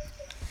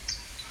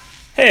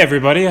Hey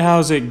everybody,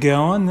 how's it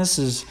going? This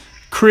is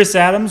Chris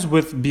Adams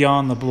with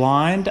Beyond the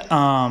Blind.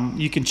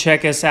 You can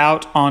check us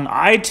out on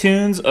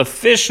iTunes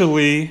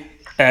officially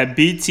at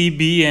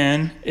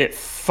BTBN. It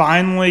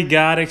finally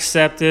got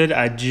accepted.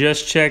 I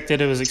just checked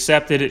it. It was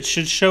accepted. It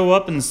should show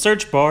up in the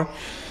search bar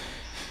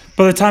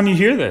by the time you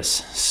hear this.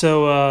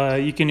 So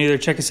you can either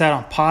check us out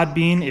on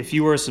Podbean if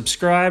you are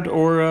subscribed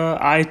or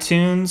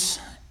iTunes.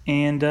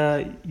 And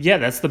yeah,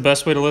 that's the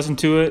best way to listen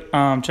to it.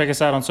 Check us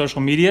out on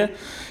social media.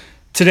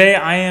 Today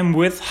I am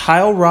with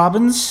Hyle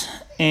Robbins,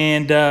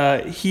 and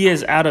he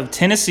is out of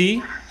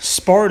Tennessee,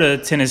 Sparta,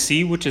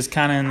 Tennessee, which is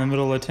kind of in the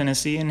middle of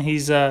Tennessee, and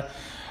he's a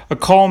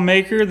call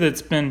maker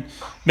that's been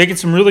making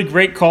some really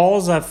great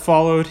calls. I've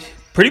followed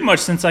pretty much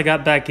since I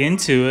got back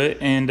into it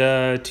in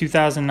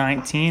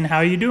 2019. How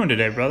are you doing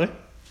today, brother?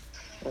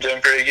 I'm doing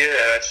pretty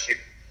good.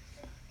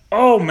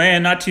 Oh,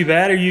 man, not too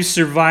bad. Are you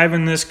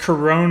surviving this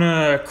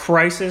corona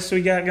crisis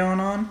we got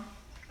going on?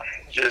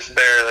 Just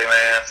barely,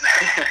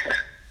 man.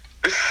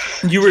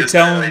 You were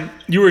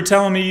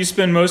telling me you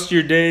spend most of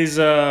your days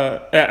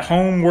at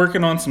home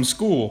working on some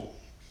school.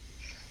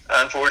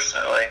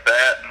 Unfortunately,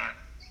 that and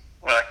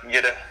when I can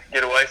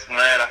get away from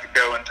that, I could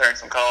go and turn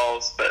some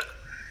calls. But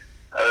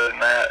other than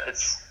that,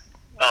 it's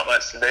not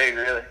much to do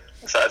really.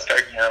 Besides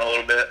turkey hunt a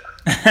little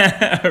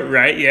bit.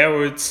 Right? Yeah.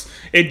 Well,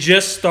 it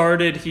just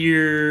started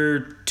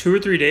here 2 or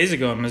 3 days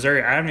ago in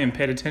Missouri. I haven't even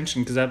paid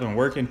attention because I've been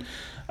working.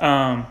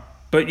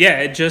 But yeah,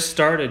 it just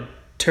started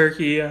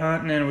turkey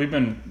hunting, and we've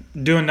been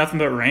doing nothing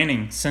but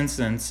raining since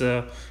then,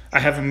 so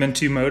I haven't been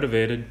too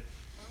motivated.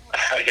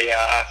 Yeah,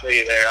 I feel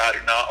you there. I do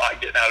not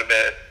like getting out of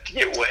bed to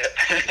get wet.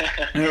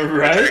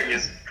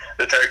 Right?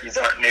 The turkeys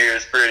aren't near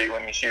as pretty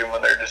when you shoot them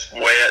when they're just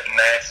wet and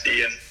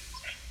nasty and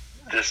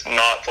just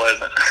not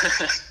pleasant.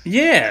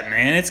 Yeah,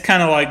 man, it's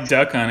kind of like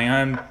duck hunting.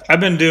 I've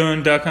been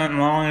doing duck hunting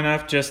long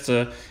enough just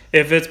to,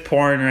 if it's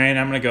pouring rain,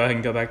 I'm gonna go ahead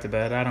and go back to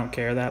bed. I don't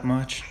care that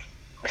much.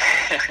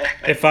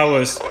 If I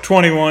was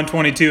 21,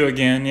 22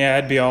 again, yeah,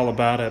 I'd be all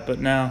about it.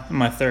 But now, in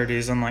my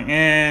 30s, I'm like,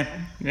 it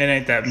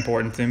ain't that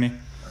important to me.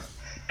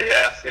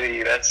 Yeah, I feel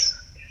you. That's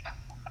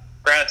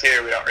around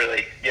here. We don't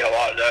really get a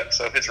lot of ducks.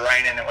 So if it's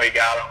raining and we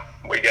got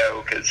them, we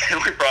go because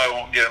we probably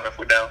won't get them if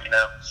we don't. You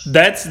know.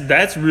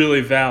 That's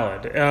really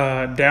valid.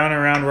 Down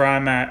around where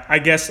I'm at, I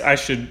guess I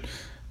should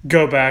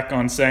go back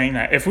on saying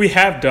that if we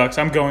have ducks,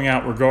 I'm going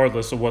out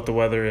regardless of what the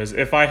weather is.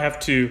 If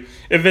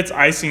it's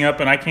icing up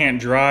and I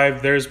can't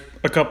drive, there's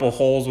a couple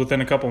holes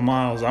within a couple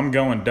miles, I'm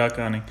going duck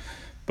hunting.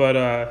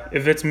 But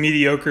if it's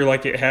mediocre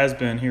like it has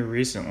been here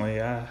recently,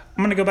 I'm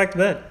going to go back to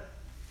bed.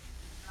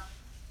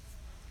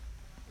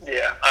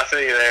 Yeah, I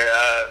feel you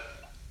there.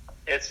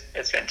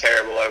 It's been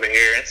terrible over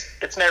here.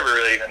 It's never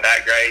really been that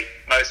great.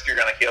 Most you're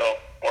going to kill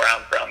where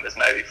I'm from is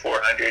maybe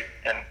 400,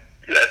 and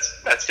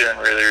that's doing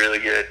really, really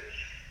good.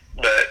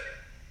 But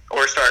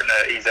we're starting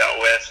to ease out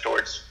west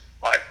towards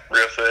like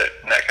Reelfoot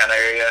and that kind of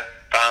area.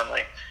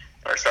 Finally,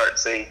 we're starting to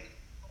see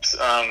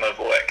some of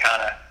what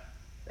kind of,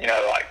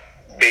 like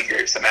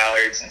bigger, some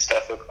mallards and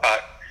stuff look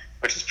like,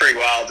 which is pretty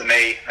wild to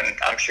me. And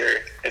I'm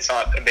sure it's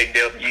not a big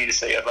deal for you to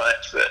see a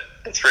bunch, but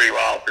it's pretty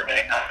wild for me,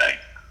 I think.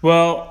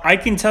 Well, I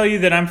can tell you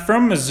that I'm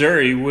from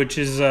Missouri, which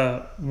is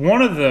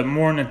one of the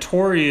more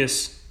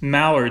notorious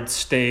mallard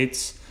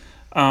states.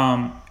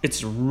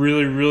 It's a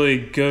really, really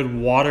good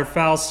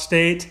waterfowl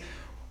state.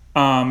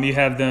 You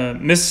have the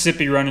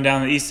Mississippi running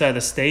down the east side of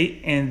the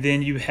state, and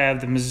then you have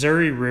the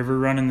Missouri River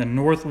running the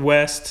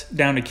northwest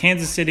down to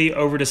Kansas City,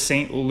 over to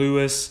St.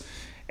 Louis,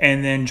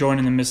 and then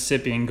joining the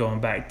Mississippi and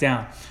going back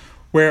down.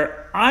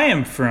 Where I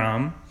am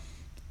from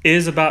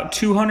is about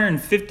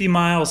 250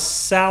 miles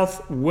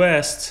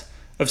southwest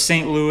of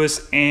St.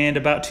 Louis and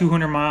about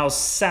 200 miles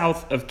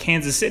south of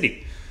Kansas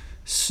City.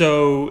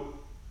 So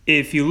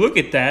if you look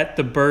at that,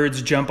 the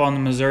birds jump on the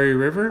Missouri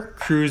River,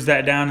 cruise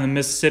that down to the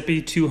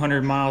Mississippi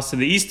 200 miles to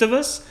the east of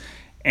us,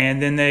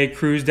 and then they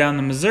cruise down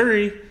the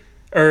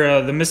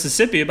the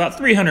Mississippi about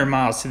 300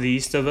 miles to the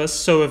east of us.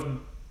 So if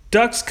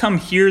ducks come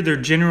here, they're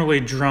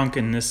generally drunk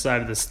in this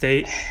side of the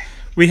state.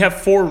 We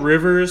have Four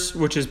Rivers,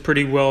 which is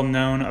pretty well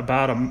known,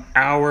 about an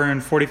hour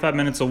and 45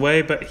 minutes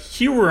away. But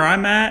here where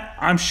I'm at,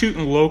 I'm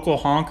shooting local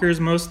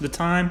honkers most of the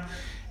time.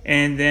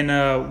 And then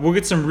we'll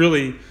get some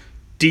really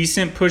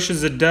decent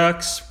pushes of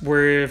ducks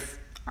where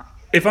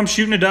if I'm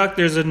shooting a duck,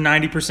 there's a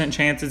 90%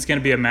 chance it's going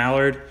to be a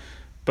mallard.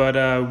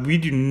 But we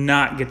do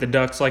not get the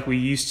ducks like we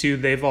used to.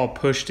 They've all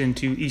pushed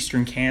into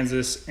eastern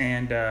Kansas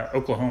and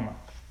Oklahoma.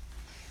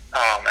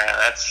 Oh man,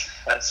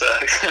 that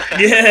sucks.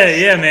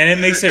 yeah, man,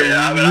 it makes it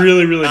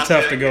really, really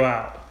tough to go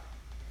out.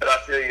 But I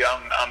feel you.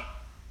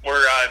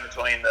 We're right in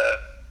between the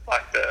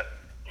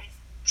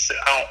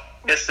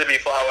Mississippi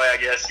Flyway, I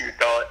guess you would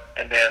call it,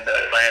 and then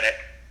the Atlantic.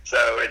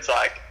 So it's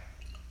like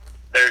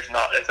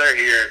if they're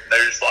here,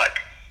 they're just like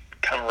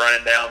come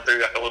running down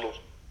through like a little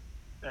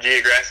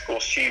geographical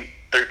chute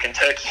through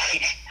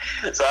Kentucky.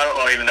 So I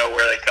don't even know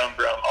where they come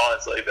from,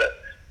 honestly. But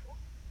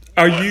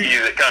are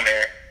you that come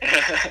here?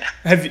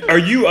 Are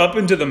you up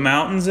into the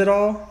mountains at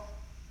all?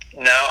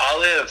 No,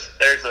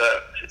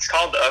 it's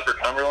called the Upper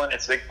Cumberland.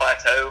 It's a big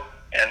plateau,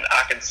 and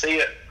I can see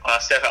it when I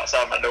step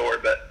outside my door.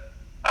 But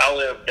I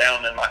live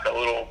down in like a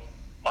little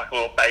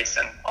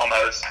basin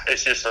almost.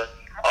 It's just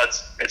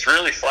it's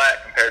really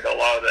flat compared to a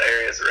lot of the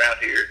areas around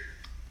here,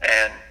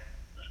 and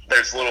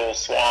there's little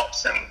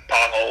swamps and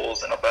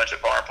potholes and a bunch of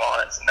farm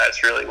ponds, and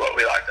that's really what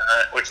we like to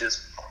hunt. Which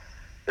is,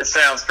 it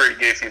sounds pretty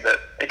goofy,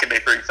 but it can be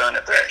pretty fun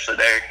if they're actually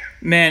there.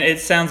 Man, it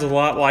sounds a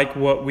lot like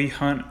what we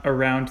hunt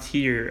around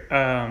here.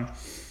 I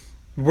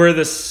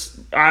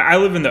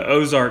live in the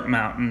Ozark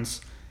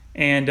Mountains,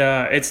 and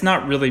it's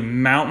not really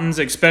mountains,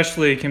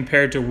 especially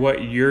compared to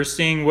what you're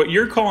seeing. What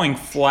you're calling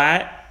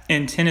flat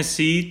in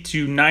Tennessee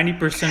to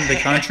 90% of the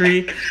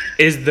country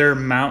is their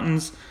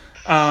mountains.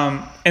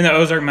 In the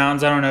Ozark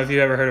Mountains, I don't know if you've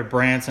ever heard of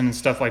Branson and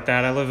stuff like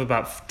that. I live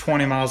about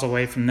 20 miles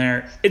away from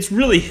there. It's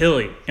really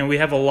hilly, and we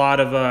have a lot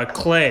of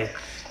clay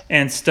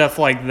and stuff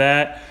like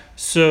that.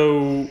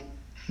 So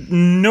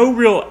no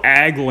real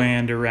ag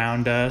land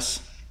around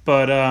us,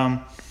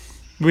 but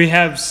we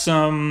have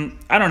some,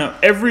 I don't know,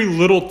 every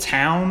little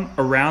town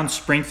around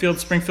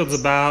Springfield's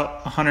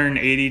about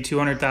 180,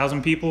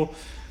 200,000 people,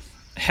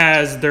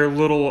 has their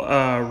little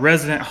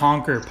resident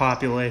honker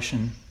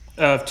population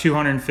of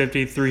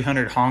 250,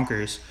 300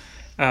 honkers.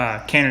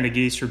 Canada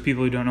geese, for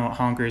people who don't know what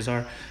honkers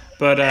are.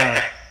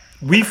 But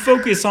we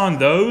focus on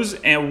those,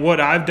 and what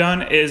I've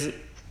done is,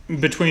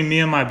 between me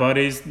and my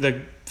buddies,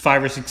 the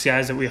 5 or 6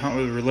 guys that we hunt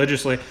with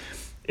religiously,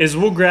 is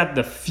we'll grab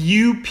the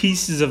few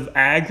pieces of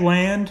ag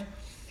land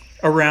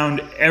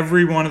around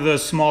every one of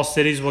those small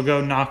cities. We'll go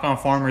knock on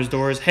farmers'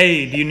 doors.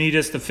 Hey, do you need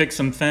us to fix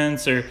some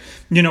fence, or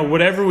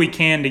whatever we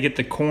can to get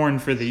the corn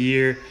for the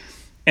year?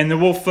 And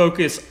then we'll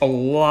focus a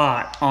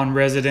lot on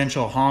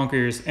residential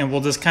honkers, and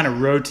we'll just kind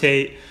of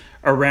rotate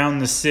around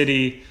the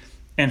city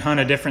and hunt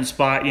a different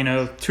spot,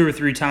 2 or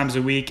 3 times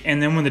a week.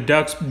 And then when the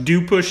ducks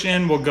do push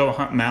in, we'll go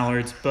hunt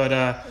mallards.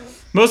 But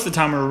most of the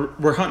time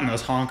we're hunting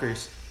those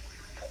honkers.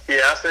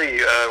 Yeah, I feel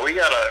you. We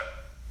got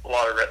a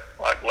lot of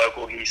like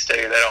local geese too.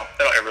 They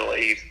don't ever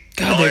leave.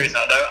 God, the only reason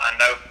I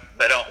know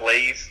they don't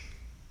leave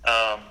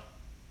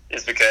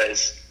is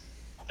because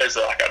there's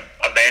like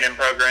a banning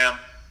program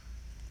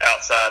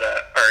outside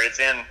or it's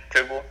in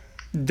Kubel.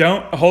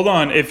 Don't hold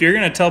on. If you're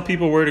gonna tell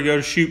people where to go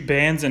to shoot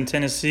bands in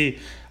Tennessee,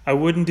 I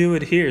wouldn't do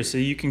it here, so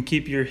you can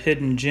keep your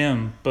hidden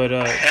gem. But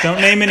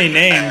don't name any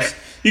names.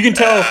 You can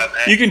tell.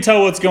 You can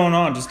tell what's going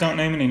on. Just don't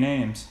name any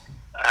names.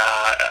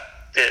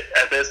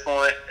 At this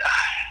point,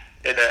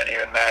 it doesn't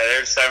even matter.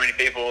 There's so many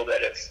people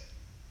that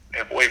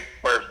if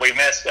we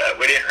messed up,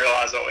 we didn't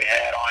realize what we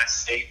had,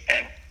 honestly,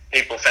 and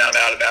people found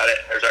out about it.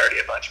 And there's already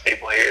a bunch of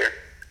people here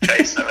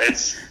chasing them.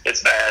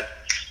 It's bad,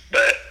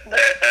 but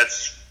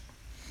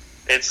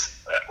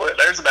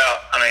there's about,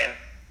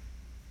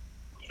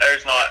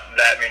 there's not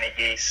that many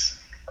geese.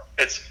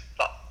 It's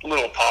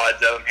little pods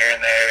of them here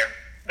and there,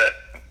 but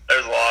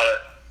there's a lot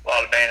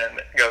of banding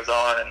that goes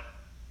on, and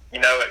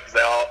it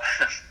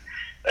because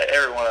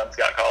every one of them's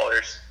got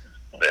collars,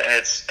 and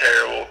it's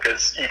terrible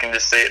because you can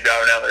just see it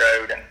driving down the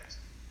road. And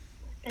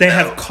they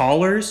have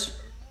collars.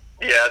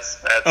 Yeah,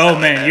 that's oh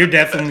man, you're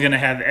definitely gonna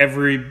have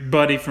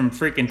everybody from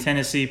freaking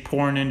Tennessee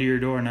pouring into your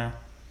door now.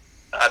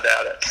 I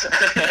doubt it.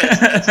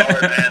 it's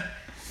hard, man.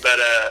 But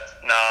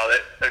no,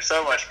 there's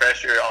so much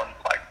pressure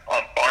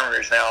on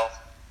farmers now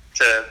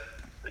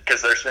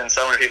because there's been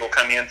so many people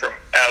coming in from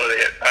out of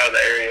the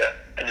area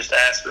and just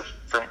ask for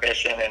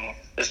permission and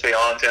just be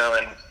on to them.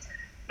 And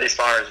these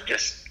farmers they're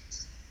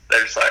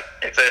just like,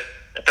 if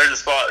there's a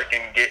spot that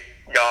can get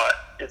got,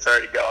 it's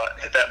already got.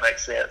 If that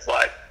makes sense,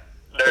 like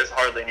there's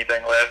hardly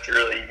anything left to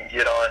really even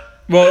get on.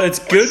 Well, it's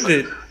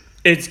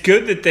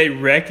good that they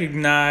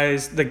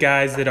recognize the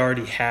guys that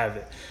already have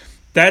it.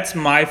 That's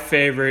my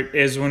favorite,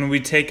 is when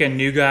we take a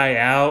new guy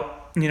out,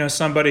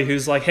 somebody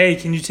who's like, hey,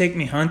 can you take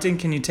me hunting?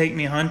 Can you take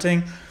me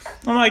hunting?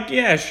 I'm like,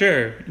 yeah,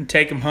 sure. And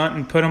take him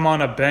hunting, put him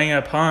on a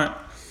bang-up hunt,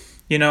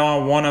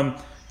 on one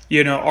of,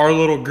 our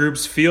little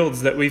group's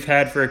fields that we've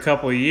had for a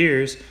couple of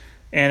years,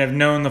 and have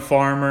known the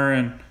farmer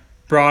and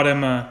brought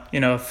him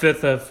a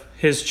fifth of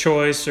his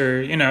choice,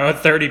 or, a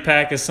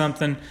 30-pack of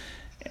something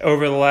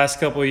over the last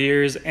couple of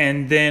years.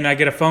 And then I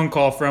get a phone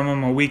call from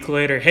him a week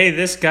later. Hey,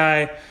 this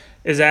guy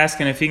is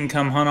asking if he can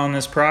come hunt on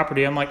this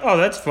property. I'm like, oh,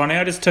 that's funny.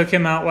 I just took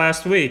him out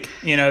last week.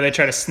 They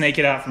try to snake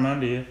it out from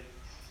under you.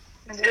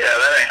 Yeah,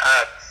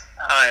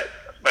 I ain't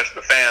much of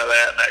a fan of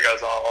that, and that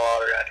goes on a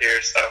lot around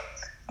here. So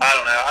I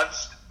don't know.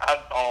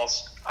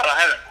 I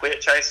haven't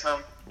quit chasing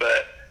them,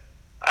 but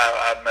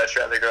I'd much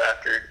rather go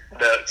after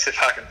ducks if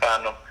I can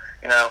find them.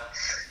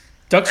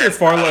 Ducks are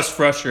far less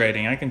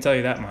frustrating. I can tell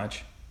you that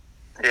much.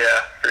 Yeah,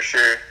 for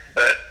sure.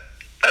 But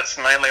that's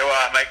mainly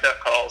why I make duck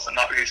calls and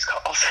not goose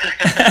calls.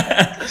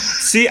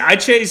 See,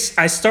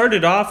 I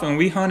started off and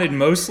we hunted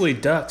mostly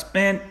ducks.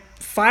 Man,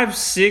 5,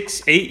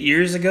 6, 8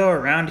 years ago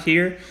around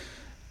here,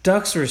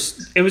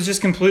 it was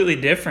just completely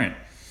different.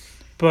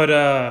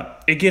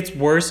 But it gets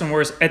worse and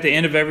worse at the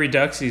end of every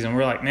duck season.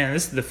 We're like, man,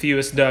 this is the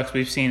fewest ducks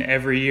we've seen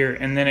every year.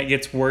 And then it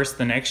gets worse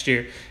the next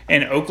year.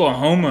 And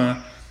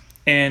Oklahoma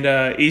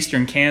and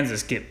eastern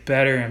Kansas get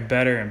better and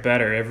better and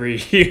better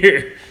every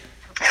year.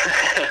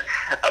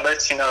 I I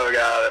bet you know a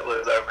guy that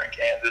lives over in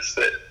Kansas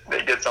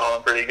that gets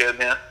on pretty good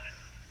then.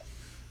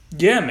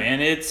 Yeah, man,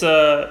 it's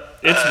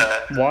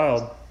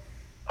wild.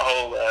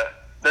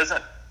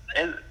 Doesn't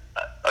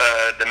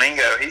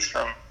Domingo? He's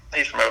from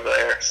over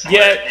there.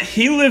 Yeah,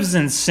 he lives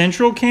in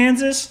central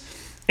Kansas,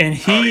 and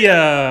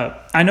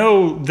I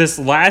know this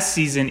last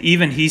season,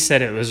 even he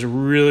said it was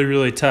really,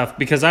 really tough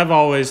because I've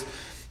always,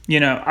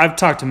 I've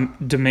talked to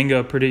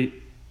Domingo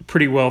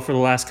pretty well for the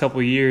last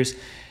couple of years,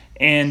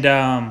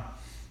 and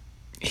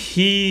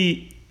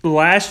he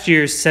last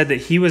year said that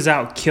he was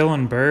out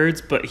killing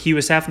birds, but he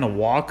was having to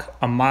walk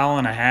 1.5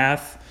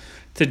 miles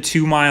to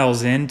 2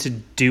 miles in to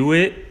do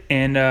it,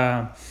 and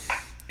not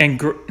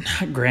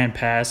Grand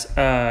Pass,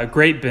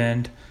 Great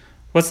Bend.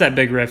 What's that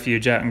big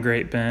refuge out in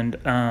Great Bend?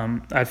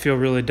 I feel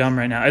really dumb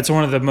right now. It's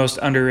one of the most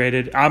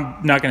underrated. I'm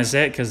not going to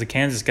say it because the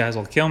Kansas guys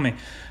will kill me.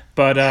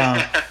 But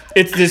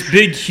it's this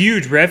big,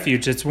 huge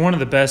refuge. It's one of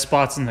the best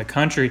spots in the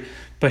country.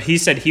 But he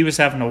said he was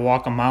having to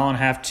walk 1.5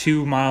 miles,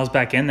 2 miles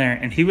back in there.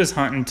 And he was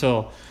hunting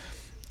till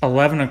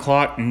 11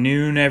 o'clock,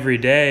 noon every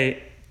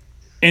day.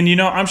 And,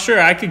 I'm sure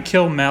I could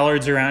kill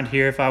mallards around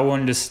here if I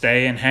wanted to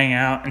stay and hang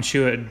out and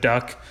shoot a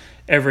duck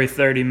every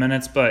 30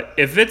 minutes. But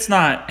if it's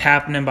not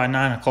happening by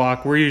 9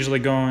 o'clock, we're usually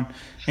going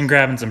and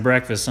grabbing some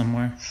breakfast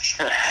somewhere.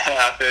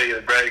 I feel you.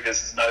 The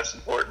breakfast is the most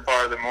important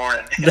part of the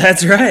morning.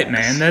 That's right,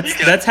 man.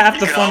 That's half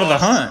the fun of the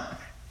hunt.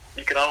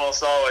 You can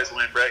almost always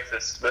win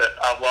breakfast, but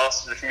I've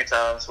lost it a few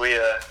times. We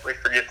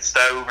forget the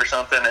stove or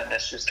something, and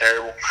it's just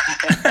terrible.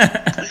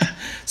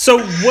 So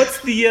what's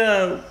so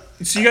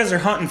you guys are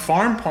hunting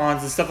farm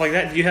ponds and stuff like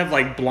that. Do you have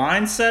like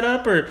blinds set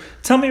up, or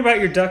tell me about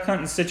your duck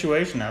hunting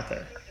situation out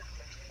there?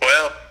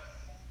 Well,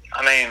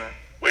 I mean,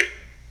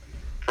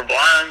 for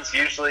blinds,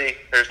 usually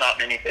there's not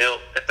many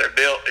built. If they're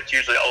built, it's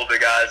usually older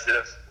guys that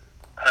have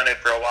hunted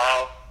for a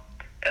while,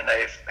 and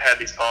they've had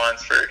these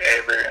ponds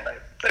forever, and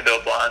they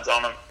build blinds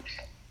on them.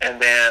 And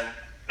then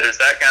there's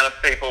that kind of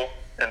people,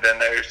 and then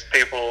there's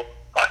people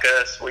like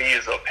us. We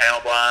use a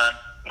panel blind,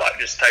 like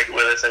just take it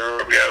with us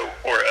everywhere we go,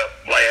 or a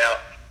layout,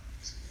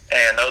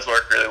 and those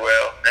work really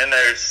well. And then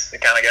there's the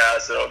kind of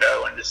guys that'll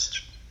go and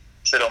just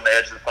sit on the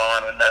edge of the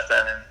pond with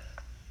nothing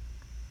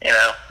and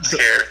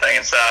scare everything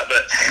inside.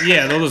 But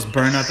yeah, they'll just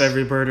burn up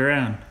every bird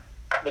around.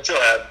 But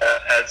you'll have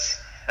that.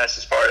 That's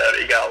just part of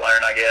it. You gotta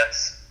learn, I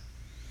guess.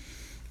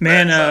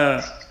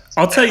 Man,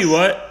 I'll tell you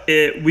what.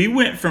 We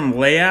went from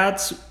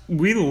layouts.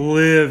 We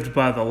lived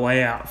by the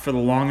layout for the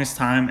longest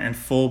time and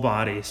full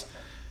bodies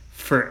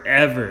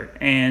forever.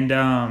 And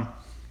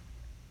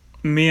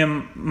me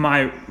and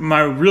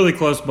my really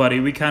close buddy,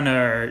 we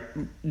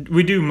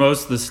do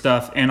most of the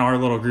stuff in our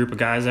little group of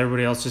guys.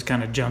 Everybody else just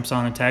kind of jumps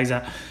on and tags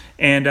out.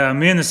 And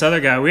me and this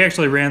other guy, we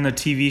actually ran the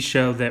TV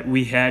show that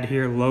we had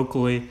here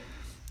locally,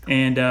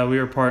 and we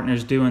were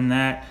partners doing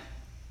that.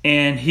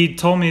 And he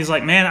told me, he's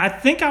like, man, I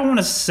think I want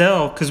to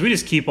sell, because we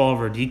just keep all of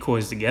our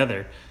decoys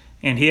together.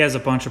 And he has a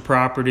bunch of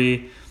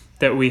property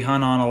that we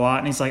hunt on a lot.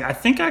 And he's like, I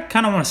think I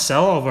kind of want to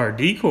sell all of our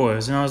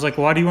decoys. And I was like,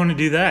 why do you want to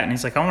do that? And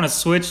he's like, I want to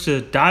switch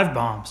to dive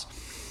bombs.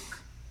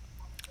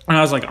 And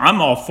I was like, I'm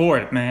all for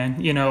it, man.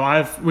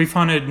 We've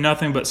hunted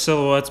nothing but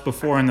silhouettes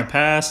before in the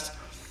past.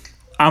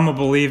 I'm a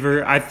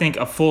believer. I think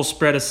a full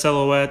spread of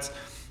silhouettes,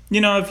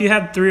 if you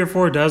have 3 or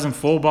 4 dozen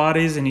full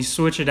bodies and you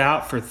switch it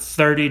out for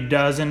 30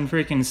 dozen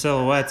freaking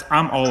silhouettes,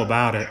 I'm all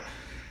about it.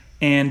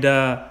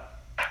 And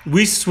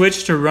we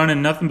switched to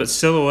running nothing but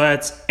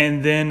silhouettes,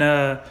 and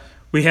then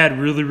we had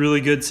really,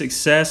 really good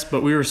success,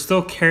 but we were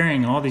still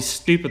carrying all these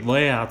stupid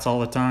layouts all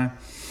the time.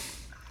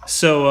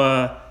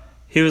 So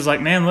he was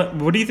like, man,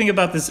 what do you think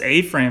about this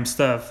A-frame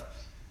stuff?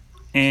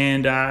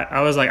 And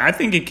I was like, I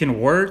think it can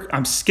work.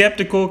 I'm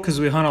skeptical because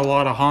we hunt a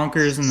lot of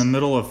honkers in the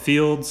middle of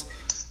fields.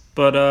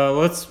 But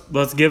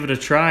let's give it a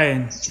try.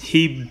 And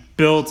he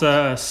built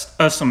us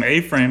some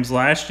A-frames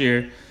last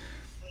year.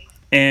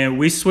 And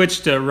we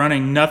switched to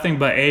running nothing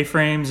but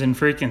A-frames and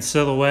freaking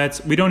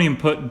silhouettes. We don't even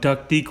put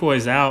duck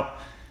decoys out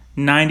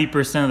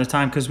 90% of the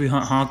time because we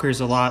hunt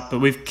honkers a lot. But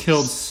we've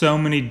killed so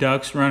many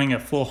ducks running a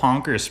full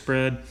honker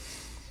spread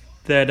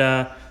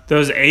that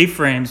those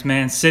A-frames,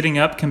 man, sitting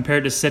up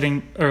compared to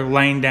sitting or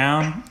laying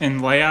down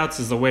in layouts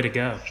is the way to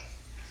go.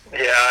 Yeah,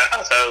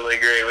 I totally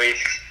agree.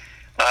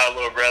 My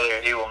little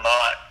brother, he will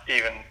not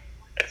even,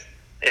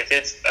 if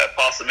it's a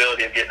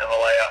possibility of getting in the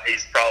layout,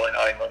 he's probably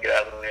not even going to get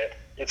out of the bed.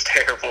 It's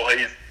terrible.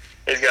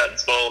 He's gotten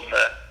spoiled in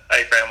the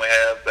A-frame we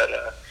have. But,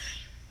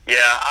 yeah,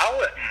 I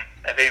wouldn't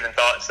have even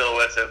thought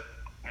silhouettes have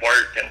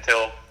worked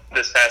until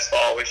this past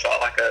fall. We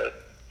shot like a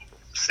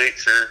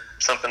 6 or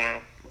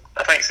something,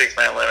 I think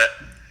 6-man limit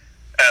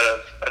out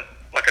of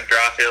like a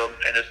dry field,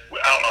 and I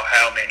don't know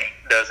how many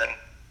dozen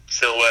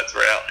silhouettes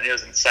were out, and it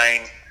was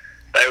insane.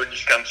 They would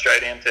just come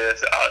straight into it.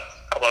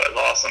 I thought it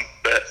was awesome.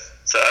 But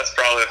so that's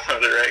probably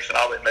the direction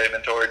I'll be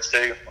moving towards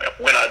too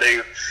when I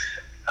do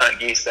hunt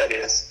geese, that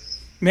is.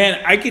 Man,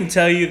 I can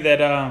tell you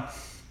that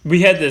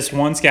we had this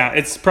one scout.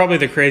 It's probably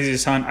the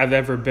craziest hunt I've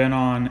ever been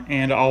on,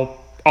 and I'll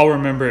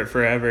remember it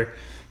forever.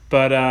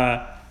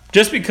 But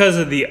just because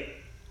of it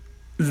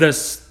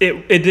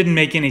didn't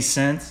make any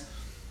sense.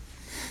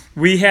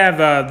 we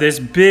have this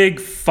big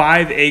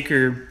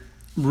 5-acre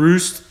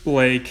roost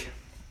lake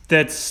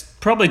that's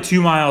probably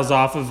 2 miles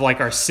off of like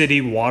our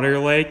city water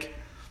lake.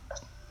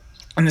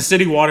 And the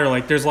city water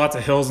lake, there's lots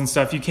of hills and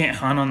stuff. You can't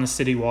hunt on the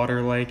city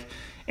water lake,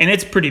 and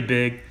it's pretty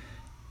big.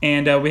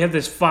 And we have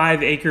this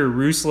 5-acre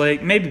roost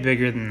lake, maybe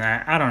bigger than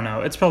that. I don't know.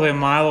 It's probably a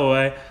mile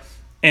away.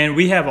 And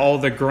we have all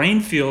the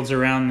grain fields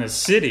around the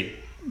city.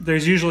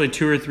 There's usually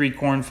 2 or 3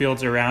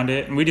 cornfields around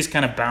it, and we just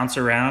kind of bounce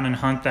around and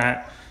hunt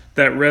that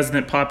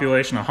resident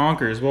population of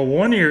honkers. Well,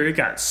 one year it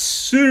got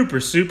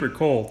super, super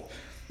cold.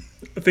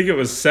 I think it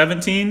was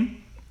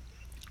 17,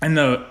 and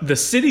the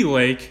city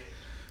lake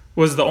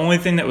was the only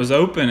thing that was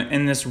open,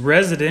 and this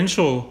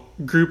residential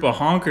group of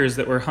honkers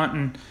that were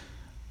hunting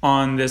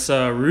on this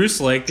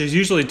roost lake, there's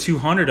usually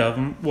 200 of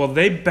them. Well,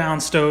 they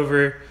bounced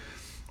over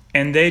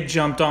and they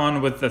jumped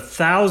on with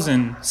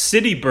 1,000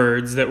 city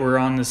birds that were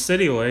on the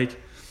city lake,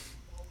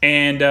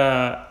 and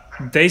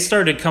they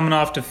started coming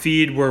off to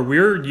feed where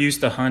we're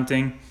used to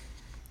hunting,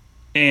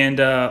 and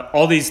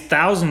all these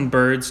 1,000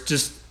 birds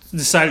just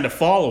decided to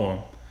follow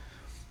them.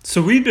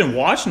 So we've been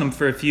watching them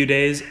for a few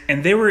days,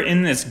 and they were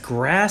in this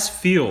grass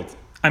field.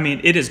 I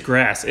mean, it is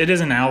grass. It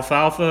isn't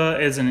alfalfa.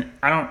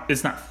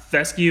 It's not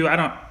fescue.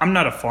 I'm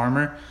not a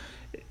farmer.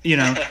 You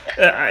know,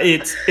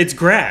 it's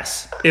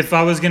grass. If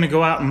I was going to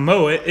go out and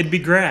mow it, it'd be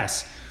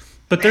grass.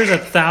 But there's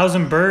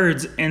 1,000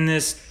 birds in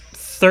this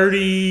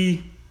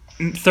 30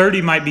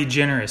 might be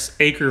generous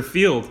acre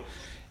field.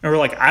 And we're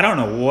like, I don't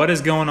know what is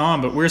going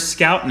on, but we're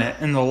scouting it.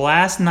 And the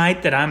last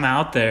night that I'm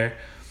out there,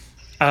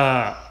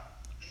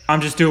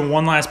 I'm just doing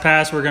one last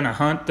pass. We're going to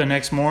hunt the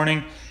next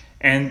morning.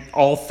 And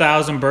all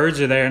 1,000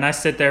 birds are there, and I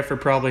sit there for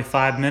probably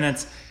 5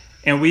 minutes,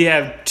 and we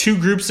have 2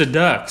 groups of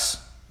ducks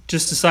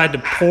just decide to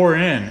pour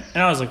in.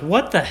 And I was like,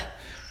 what the?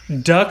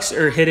 Ducks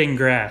are hitting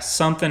grass.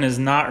 Something is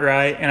not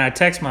right. And I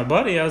text my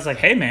buddy. I was like,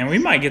 hey, man, we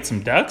might get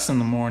some ducks in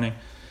the morning.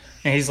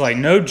 And he's like,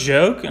 no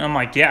joke? And I'm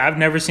like, yeah, I've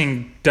never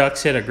seen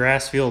ducks hit a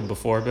grass field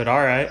before, but all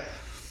right.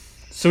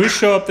 So we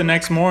show up the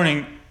next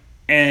morning,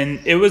 and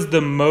it was the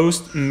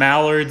most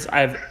mallards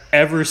I've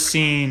ever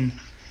seen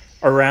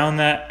around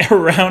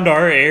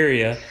our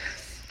area.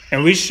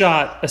 And we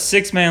shot a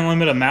 6-man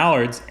limit of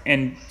mallards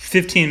in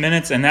 15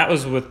 minutes, and that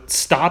was with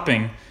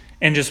stopping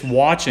and just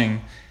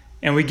watching.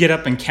 And we get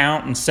up and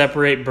count and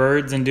separate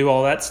birds and do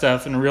all that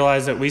stuff and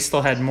realize that we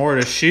still had more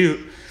to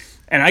shoot.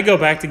 And I go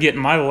back to getting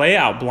my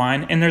layout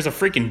blind, and there's a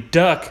freaking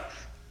duck,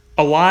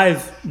 a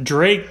live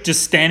drake,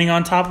 just standing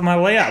on top of my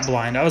layout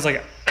blind. I was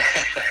like,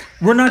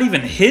 we're not even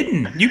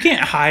hidden. You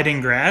can't hide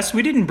in grass.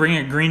 We didn't bring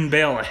a green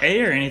bale of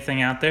hay or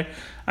anything out there.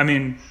 I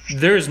mean,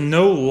 there's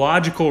no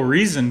logical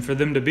reason for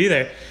them to be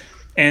there.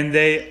 And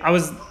I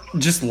was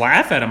just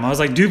laugh at them. I was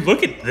like, dude,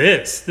 look at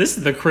this. This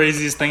is the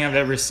craziest thing I've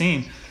ever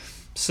seen.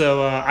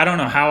 So I don't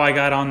know how I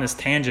got on this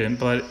tangent,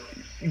 but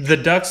the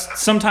ducks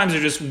sometimes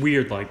are just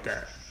weird like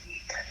that.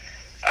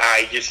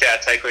 You just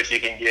gotta take what you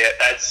can get.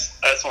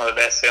 That's one of the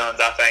best feelings,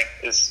 I think,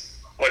 is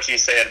what you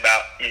said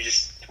about you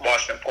just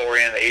watching them pour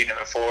in the evening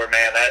before.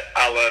 Man, that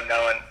I love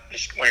knowing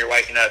just when you're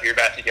waking up, you're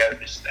about to go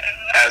just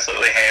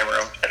absolutely hammer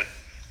them. And,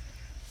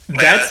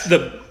 that's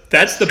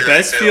the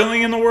best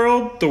feeling in the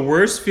world. The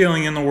worst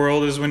feeling in the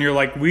world is when you're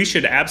like, we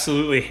should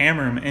absolutely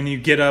hammer them, and you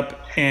get up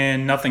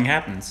and nothing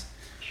happens.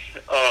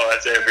 Oh,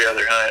 that's every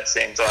other hunt, it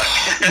seems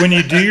like. When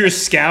you do your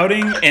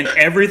scouting and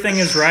everything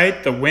is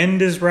right, the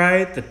wind is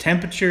right, the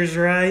temperature is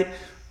right,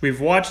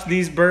 we've watched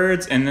these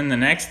birds, and then the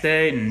next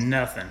day,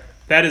 nothing.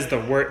 That is the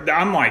worst.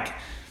 I'm like,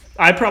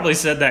 I probably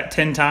said that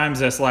 10 times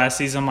this last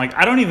season. I'm like,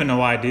 I don't even know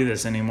why I do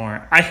this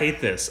anymore. I hate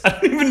this. I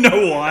don't even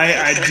know why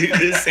I do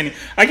this.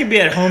 I could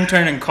be at home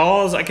turning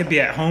calls. I could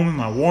be at home in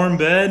my warm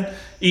bed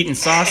eating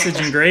sausage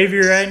and gravy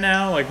right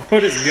now. Like,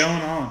 what is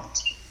going on?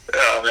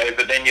 Oh, man,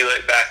 but then you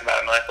look back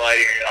about a month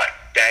later and you're like,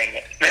 dang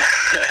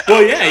it.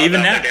 Well, yeah,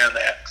 even now,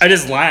 I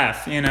just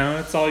laugh,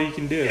 That's all you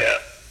can do. Yeah.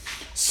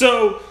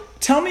 So,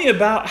 tell me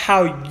about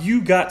how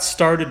you got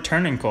started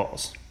turning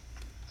calls.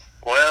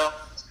 Well,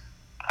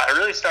 I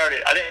really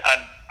started.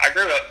 I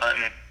grew up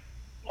hunting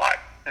like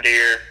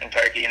deer and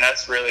turkey, and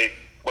that's really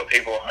what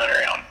people hunt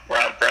around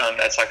where I'm from.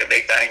 That's like a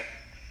big thing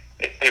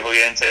that people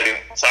get into.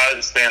 So I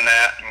was just doing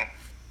that and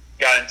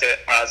got into it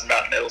when I was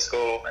about middle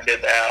school and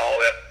did that all the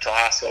way up to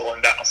high school. And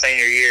about my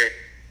senior year,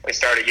 we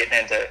started getting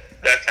into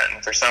duck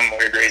hunting for some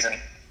weird reason.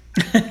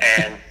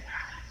 And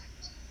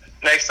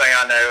next thing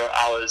I know,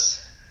 I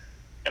was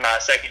in my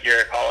second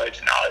year of college,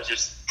 and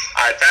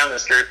I found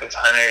this group of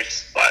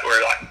hunters, like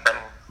we're like from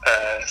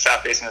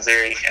southeast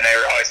Missouri, and they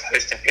were always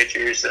posting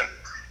pictures, and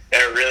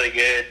they were really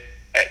good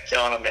at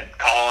killing them and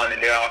calling and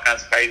doing all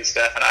kinds of crazy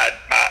stuff. And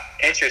my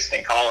interest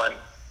in calling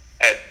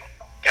had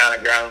kind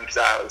of grown because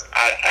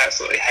I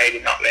absolutely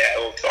hated not being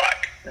able to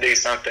like do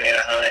something in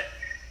a hunt.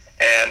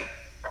 And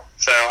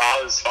so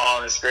I was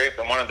following this group,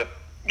 and one of the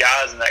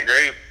guys in that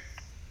group,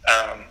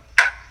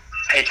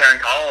 he turned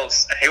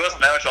calls, and he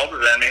wasn't that much older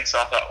than me, so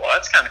I thought, well,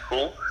 that's kind of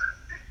cool.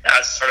 And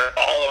I started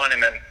following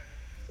him and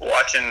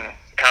watching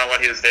kind of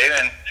what he was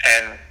doing,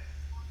 and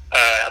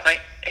I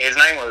think his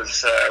name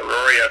was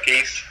Rory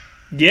O'Keefe,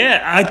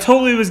 Yeah, I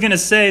totally was gonna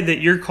say that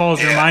your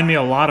calls remind me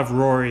a lot of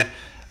Rory.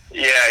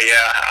 Yeah,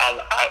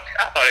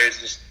 I thought he was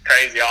just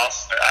crazy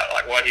awesome,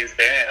 like what he was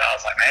doing. I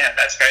was like, man,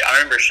 that's great. I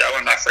remember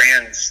showing my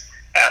friends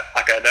at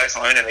like a Ducks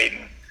and Luna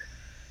meeting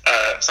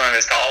some of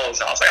his calls,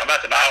 and I was like, I'm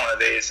about to buy one of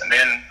these. And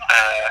then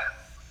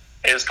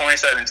it was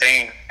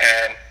 2017,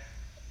 and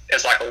it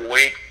was like a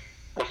week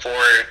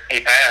before he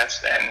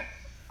passed, and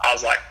I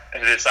was like, I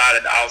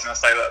decided I was going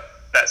to save up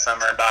that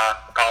summer and buy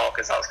a call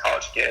because I was a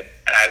college kid,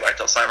 and I had to wait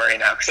till summer,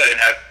 because I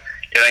didn't have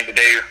anything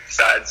to do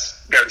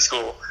besides go to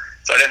school.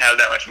 So I didn't have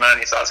that much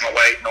money, so I was going to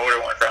wait and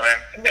order one from him.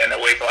 And then a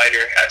week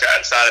later, after I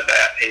decided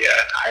that, he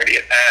already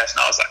had passed,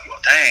 and I was like, well,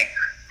 dang.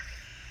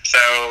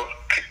 So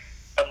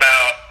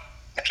about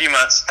a few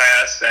months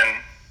passed, and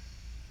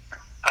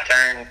I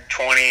turned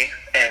 20,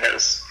 and it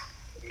was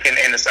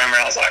in the summer.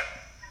 I was like,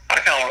 I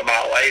kind of want to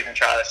buy a lathe and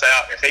try this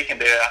out. If he can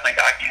do it, I think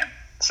I can.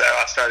 So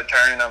I started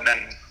turning them,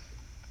 and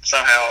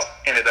somehow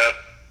ended up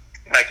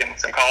making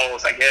some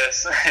calls, I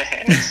guess,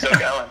 and it's still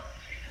going.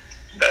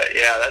 But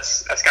yeah,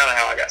 that's kind of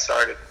how I got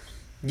started.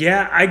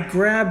 Yeah, I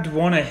grabbed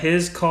one of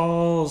his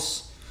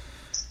calls.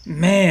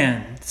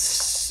 Man,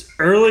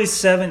 early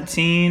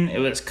 17. It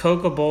was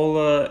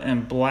Coca-Cola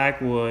and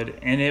Blackwood,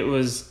 and it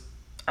was,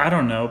 I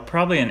don't know,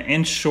 probably an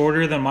inch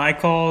shorter than my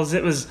calls.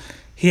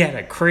 He had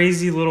a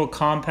crazy little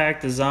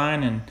compact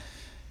design, and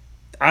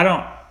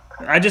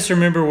I just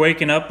remember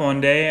waking up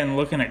one day and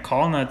looking at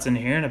call nuts and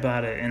hearing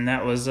about it, and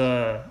that was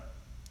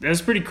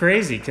pretty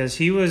crazy because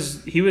he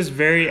was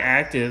very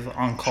active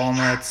on call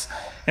nuts,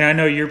 and I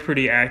know you're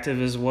pretty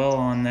active as well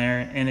on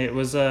there, and it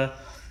was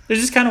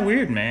just kind of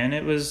weird, man.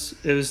 It was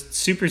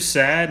super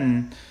sad,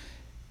 and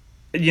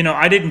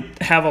I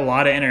didn't have a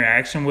lot of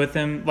interaction with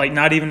him, like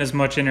not even as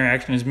much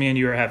interaction as me and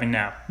you are having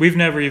now. We've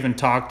never even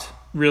talked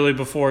really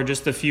before,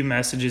 just a few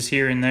messages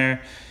here and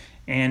there.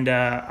 And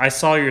I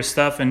saw your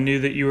stuff and knew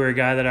that you were a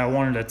guy that I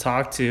wanted to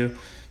talk to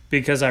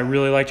because I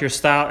really liked your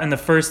style. And the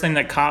first thing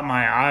that caught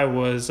my eye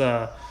was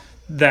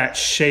that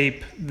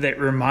shape that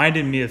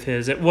reminded me of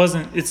his.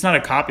 It's not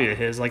a copy of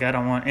his. Like, I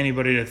don't want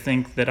anybody to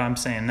think that I'm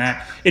saying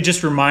that. It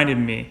just reminded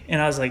me. And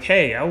I was like,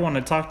 hey, I want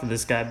to talk to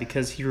this guy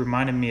because he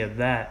reminded me of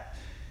that.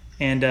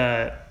 And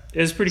it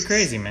was pretty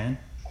crazy, man.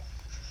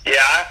 Yeah,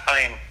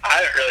 I mean,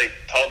 I haven't really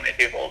told many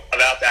people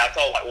about that. I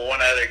told like one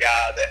other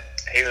guy that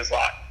he was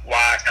like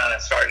why I kind of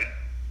started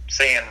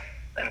seeing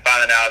and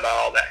finding out about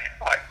all that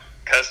like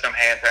custom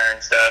hand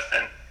turn stuff,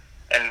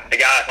 and the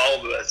guy I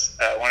told was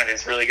one of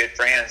his really good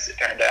friends. It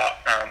turned out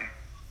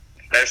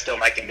they're still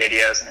making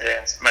videos and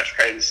doing much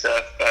crazy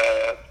stuff.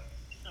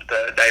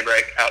 The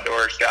Daybreak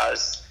Outdoors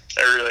guys,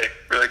 they're really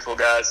really cool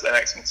guys. They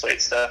make some sweet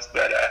stuff.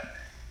 But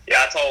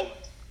yeah, I told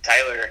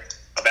Taylor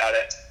about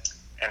it,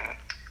 and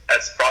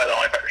that's probably the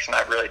only person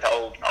I've really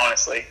told,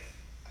 honestly,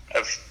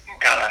 of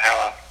kind of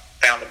how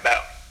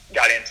I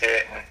got into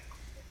it,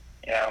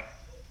 and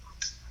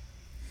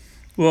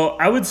Well,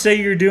 I would say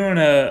you're doing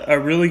a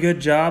really good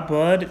job,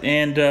 bud.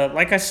 And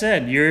like I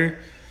said,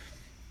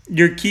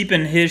 you're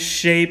keeping his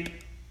shape.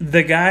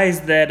 The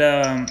guys that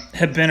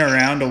have been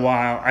around a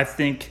while, I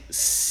think,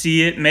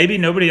 see it. Maybe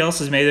nobody else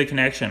has made the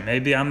connection.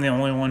 Maybe I'm the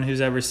only one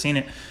who's ever seen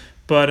it.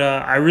 But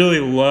I really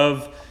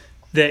love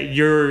that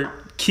you're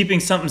keeping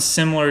something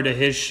similar to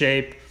his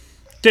shape.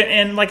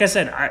 And like I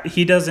said,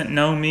 he doesn't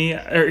know me,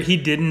 or he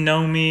didn't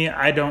know me.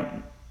 I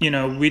don't,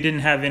 we didn't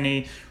have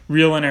any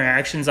real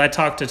interactions. I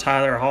talked to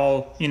Tyler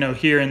Hall,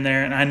 here and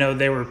there, and I know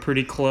they were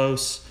pretty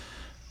close.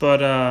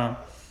 But,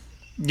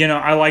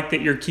 I like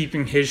that you're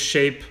keeping his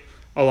shape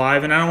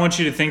alive, and I don't want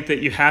you to think that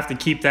you have to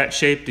keep that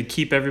shape to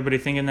keep everybody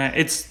thinking that.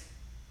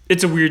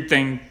 It's a weird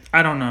thing.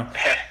 I don't know.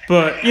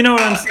 But you know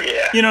what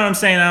I'm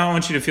saying? I don't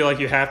want you to feel like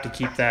you have to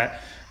keep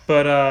that.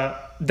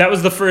 But that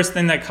was the first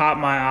thing that caught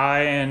my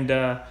eye, and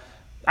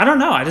I don't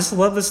know. I just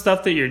love the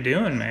stuff that you're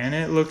doing, man.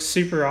 It looks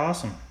super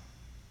awesome.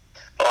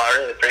 Well, I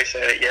really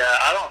appreciate it. Yeah,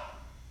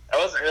 I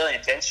wasn't really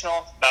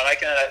intentional about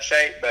making it that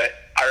shape, but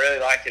I really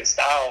liked his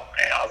style,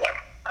 and I was like,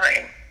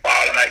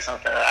 why would I make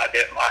something that I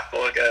didn't like the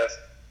look of?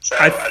 So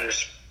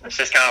it's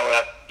just kind of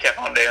what I kept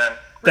on doing.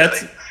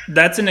 Really.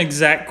 That's an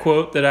exact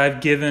quote that I've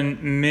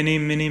given many,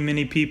 many,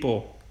 many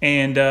people,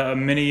 and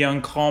many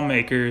young call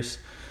makers.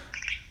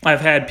 I've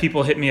had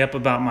people hit me up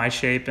about my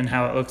shape and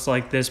how it looks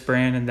like this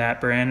brand and that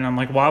brand, and I'm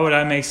like, why would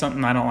I make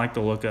something I don't like the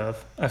look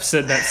of? I've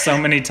said that so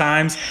many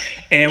times,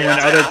 and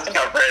I think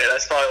I've read it.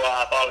 That's probably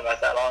why I thought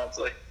about that,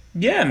 honestly.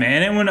 Yeah,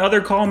 man, and when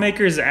other call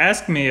makers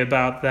ask me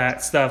about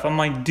that stuff, I'm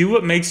like, do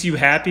what makes you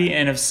happy,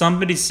 and if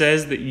somebody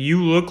says that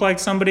you look like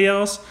somebody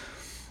else,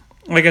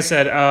 like I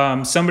said,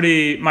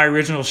 my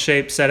original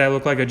shape said I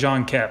look like a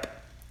John Kep,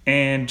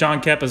 and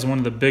John Kep is one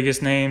of the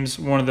biggest names,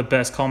 one of the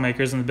best call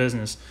makers in the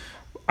business.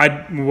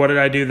 What did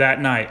I do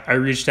that night? I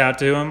reached out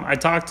to him. I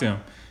talked to him.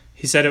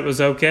 He said it was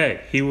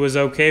okay. He was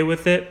okay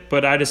with it,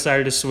 but I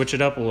decided to switch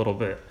it up a little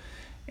bit.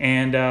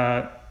 And,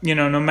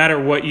 no matter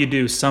what you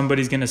do,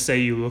 somebody's going to say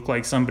you look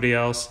like somebody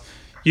else.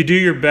 You do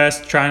your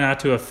best. Try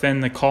not to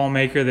offend the call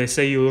maker they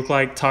say you look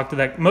like. Talk to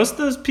that. Most of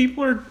those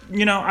people are,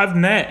 I've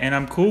met and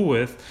I'm cool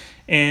with.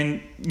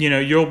 And,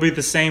 you'll be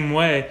the same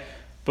way.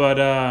 But,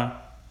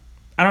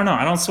 I don't know.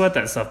 I don't sweat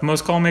that stuff.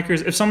 Most call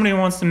makers, if somebody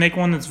wants to make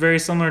one that's very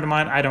similar to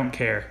mine, I don't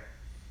care.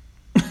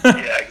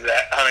 Yeah, exactly.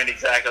 I mean,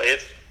 exactly.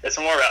 It's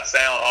more about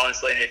sound,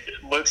 honestly. And if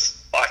it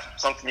looks like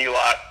something you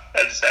like,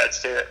 that just adds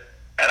to it.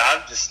 And I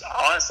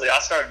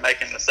started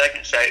making the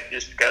second shape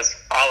just because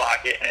I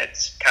like it, and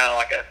it's kind of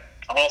like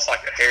almost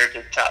like a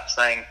heritage type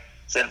thing.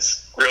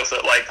 Since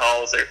Reelfoot Lake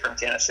Halls, they're from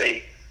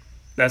Tennessee.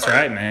 That's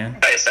right, man.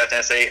 Based out of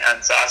Tennessee,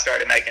 and so I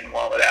started making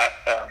one without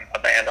a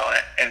band on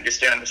it, and just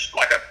doing this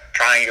like a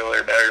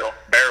triangular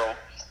barrel,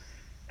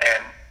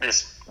 and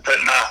just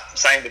putting my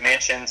same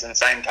dimensions and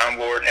same tone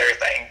board and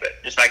everything, but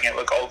just making it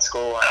look old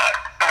school. And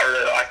I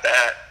really like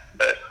that.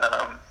 But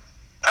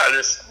I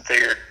just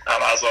figured I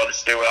might as well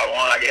just do what I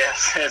want, I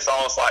guess. It's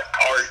almost like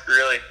art,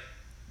 really.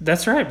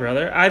 That's right,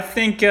 brother. I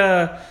think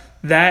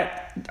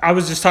that I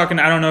was just talking.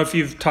 I don't know if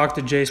you've talked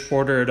to Jace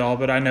Porter at all,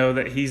 but I know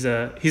that he's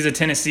a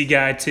Tennessee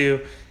guy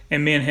too.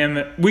 And me and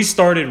him, we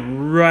started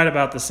right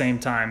about the same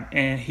time.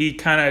 And he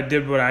kind of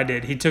did what I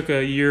did. He took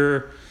a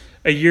year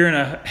and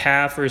a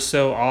half or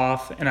so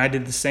off, and I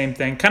did the same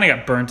thing. Kind of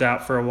got burnt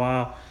out for a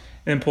while,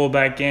 and then pulled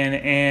back in.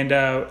 And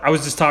I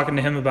was just talking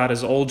to him about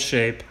his old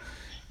shape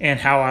and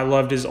how I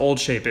loved his old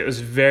shape. It was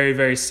very,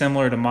 very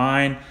similar to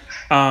mine.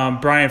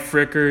 Brian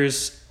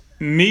Frickers,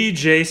 me,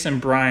 Jace, and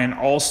Brian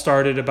all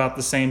started about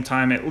the same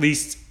time, at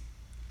least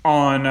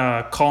on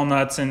call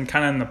nuts and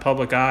kind of in the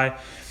public eye.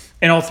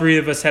 And all three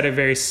of us had a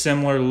very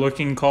similar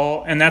looking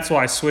call, and that's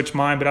why I switched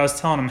mine. But I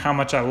was telling him how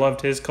much I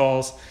loved his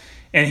calls,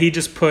 and he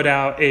just put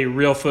out a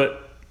Reelfoot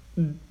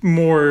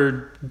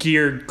more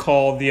geared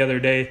call the other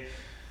day.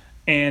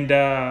 And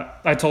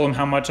I told him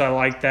how much I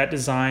liked that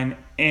design.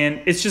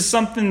 And it's just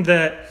something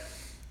that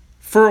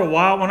for a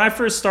while, when I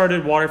first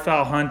started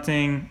waterfowl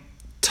hunting,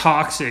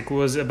 Toxic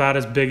was about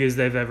as big as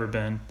they've ever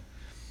been.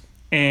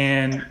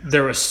 And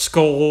there was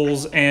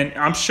skulls, and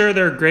I'm sure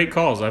they're great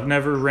calls. I've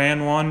never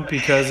ran one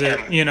because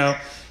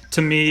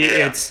to me,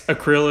 it's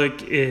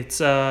acrylic. It's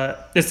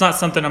not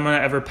something I'm going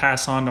to ever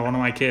pass on to one of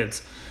my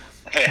kids.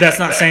 That's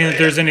not saying that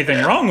there's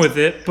anything wrong with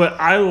it, but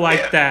I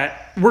like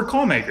that. We're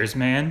call makers,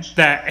 man.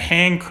 That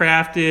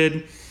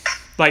handcrafted,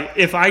 like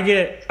if I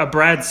get a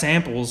Brad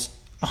Samples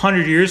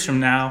 100 years from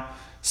now,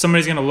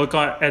 somebody's going to look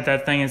at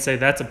that thing and say,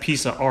 that's a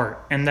piece of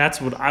art. And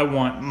that's what I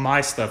want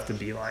my stuff to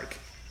be like.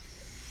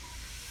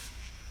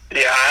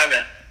 Yeah, I've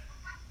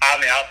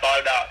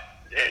thought about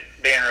it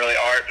being really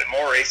art, but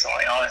more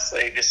recently,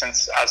 honestly, just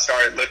since I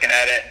started looking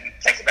at it and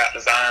thinking about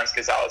designs,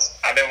 because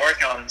I've been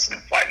working on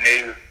some like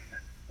new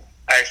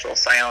actual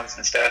sounds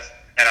and stuff,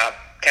 and I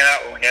came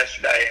out with one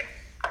yesterday and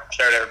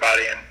showed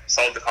everybody and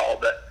sold the call,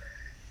 but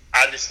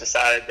I just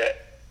decided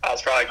that I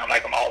was probably going to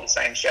make them all the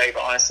same shape,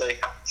 honestly,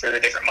 for the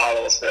different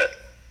models. But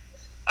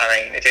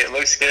I mean, if it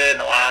looks good and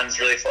the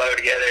lines really flow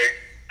together,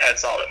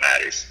 that's all that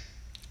matters.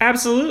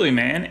 Absolutely,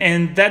 man.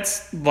 And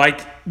that's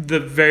like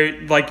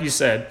like you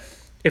said,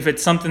 if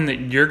it's something that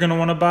you're going to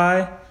want to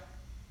buy,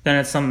 then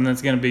it's something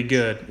that's going to be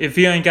good. If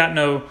you ain't got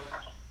no,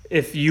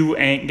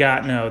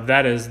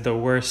 that is the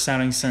worst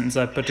sounding sentence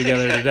I put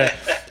together today.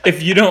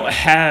 If you don't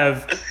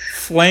have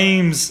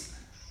flames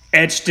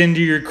etched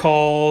into your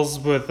calls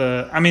with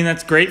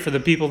that's great for the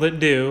people that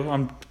do.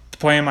 I'm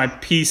playing my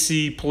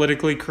PC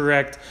politically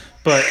correct,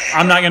 but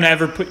I'm not going to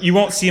ever you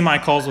won't see my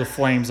calls with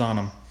flames on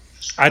them.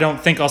 I don't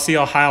think I'll see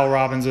Ohio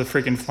Robins with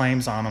freaking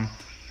flames on them.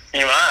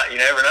 You might. You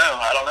never know.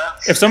 I don't know.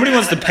 If somebody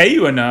wants to pay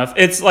you enough,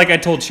 it's like I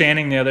told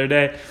Channing the other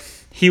day.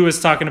 He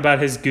was talking about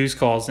his goose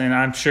calls, and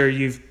I'm sure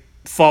you've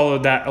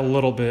followed that a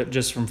little bit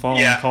just from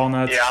following Call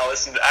Nuts. Yeah, I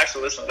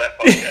actually listened to that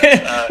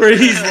podcast. Where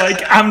he's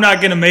like, I'm not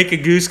going to make a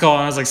goose call.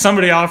 And I was like,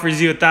 somebody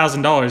offers you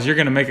 $1,000. You're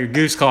going to make a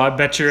goose call. I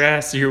bet your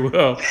ass you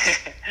will.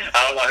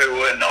 I don't know who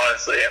wouldn't,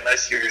 honestly,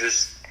 unless you're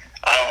just,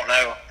 I don't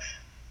know,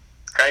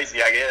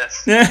 crazy, I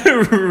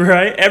guess.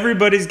 Right?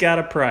 Everybody's got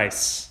a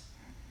price.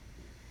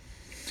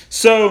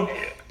 So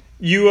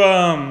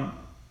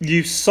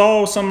you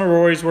saw some of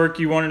Rory's work.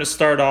 You wanted to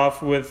start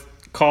off with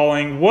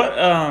calling.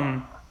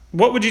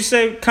 What would you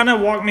say? Kind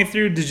of walk me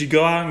through. Did you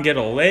go out and get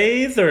a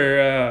lathe,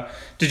 or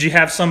did you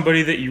have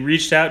somebody that you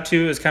reached out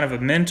to as kind of a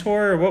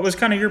mentor? Or what was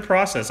kind of your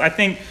process? I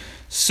think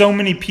so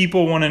many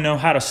people want to know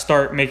how to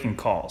start making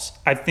calls.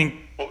 I think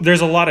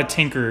there's a lot of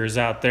tinkerers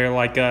out there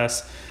like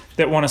us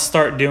that want to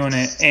start doing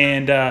it,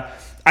 and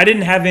I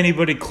didn't have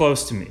anybody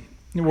close to me.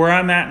 Where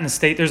I'm at in the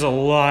state, there's a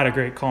lot of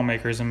great call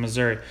makers in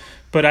Missouri,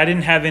 but I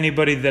didn't have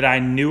anybody that I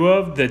knew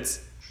of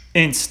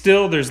and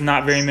still there's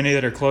not very many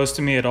that are close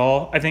to me at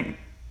all. I think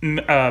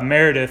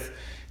Meredith,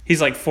 he's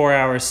like 4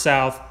 hours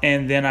south,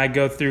 and then I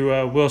go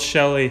through Will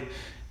Shelley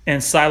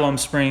and Siloam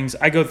Springs.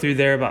 I go through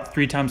there about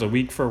 3 times a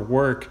week for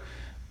work.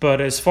 But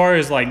as far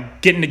as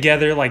like getting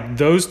together, like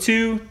those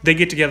two, they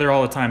get together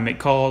all the time, make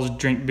calls,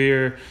 drink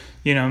beer,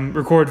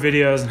 record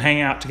videos and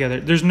hang out together.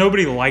 There's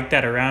nobody like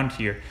that around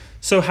here.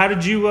 So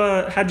how'd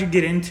you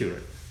get into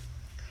it?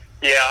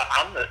 Yeah,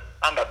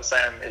 I'm about the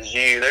same as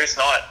you. There's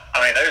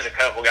a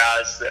couple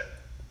guys that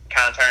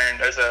kind of turned.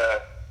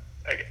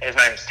 His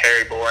name's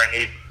Terry Bohr,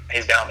 and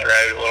he's down the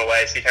road a little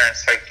ways. He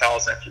turns turkey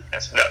calls and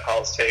some duck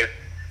calls too.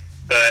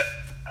 But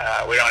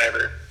we don't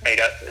ever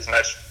meet up as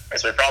much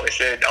as we probably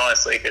should,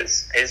 honestly,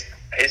 because he's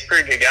a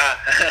pretty good guy.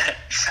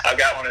 I've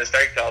got one of his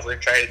fake calls. We've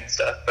traded and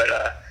stuff, but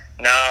I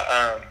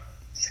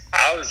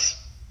was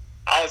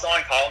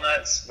on Call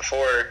Nuts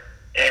before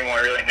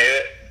anyone really knew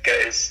it,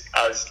 because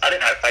I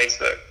didn't have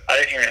Facebook.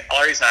 The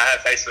only reason I have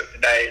Facebook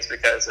today is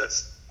because of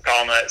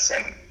Call Nuts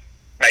and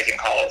making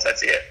calls.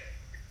 That's it.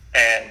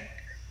 And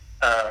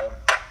I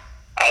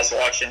was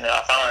watching, and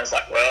I finally was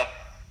like, well,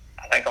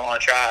 I think I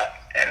want to try it.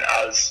 And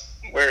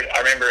I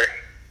remember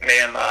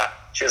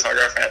she was my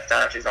girlfriend at the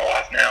time. She's my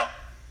wife now.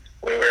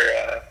 We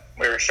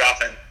were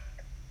shopping,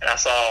 and I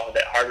saw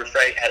that Harbor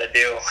Freight had a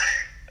deal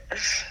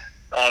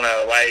on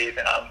a lathe,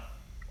 and I'm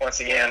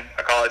once again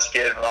a college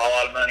kid with a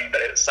lot of money,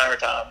 but it was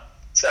summertime,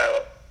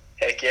 so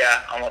heck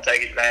yeah, I'm gonna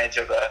take advantage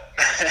of a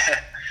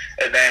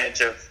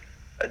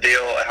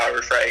deal at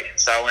Harbor Freight.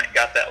 So I went and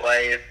got that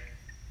lathe.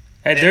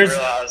 Hey,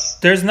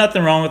 there's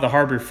nothing wrong with the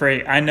Harbor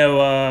Freight. I know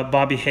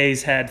Bobby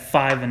Hayes had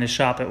 5 in his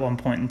shop at one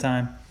point in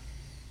time.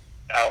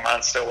 Oh,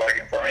 mine's still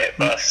working for me. It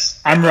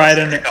busts. I'm right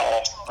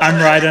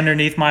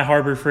underneath my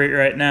Harbor Freight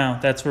right now.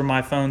 That's where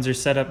my phones are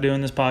set up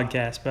doing this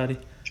podcast, buddy.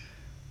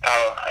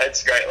 Oh,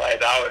 it's a great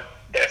lathe. I would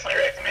definitely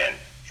recommend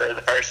for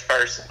the first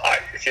person.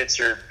 Like, if it's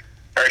your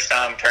first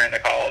time turning the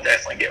call,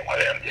 definitely get one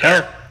of them.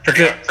 Hell,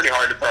 pretty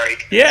hard to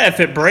break. Yeah, if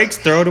it breaks,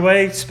 throw it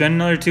away. Spend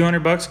another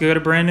 $200, go get a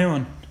brand new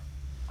one.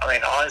 I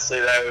mean, honestly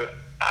though,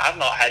 I've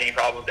not had any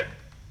problem with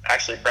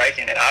actually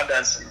breaking it. I've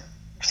done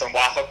some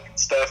wild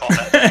stuff on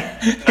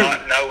that thing,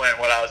 not knowing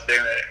what I was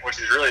doing, which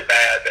is really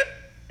bad. But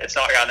it's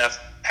not got enough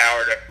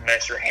power to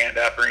mess your hand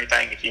up or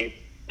anything if you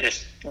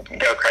just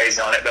go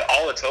crazy on it. But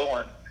all the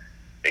tooling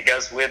that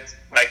goes with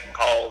making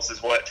calls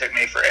is what took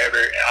me forever.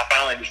 And I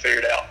finally just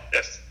figured out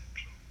if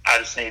I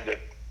just need to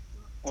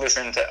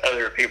listen to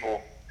other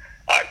people,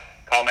 like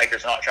call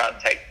makers, not trying to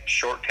take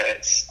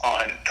shortcuts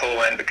on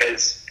tooling,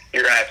 because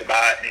you're going to have to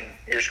buy it and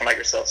you're just going to make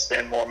yourself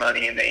spend more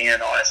money in the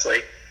end, honestly,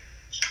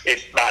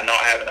 if by not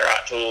having the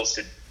right tools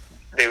to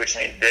do what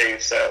you need to do.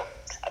 So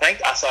I think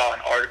I saw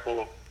an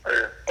article, or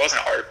it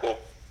wasn't an article,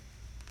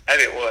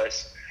 maybe it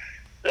was,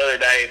 the other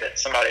day that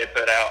somebody had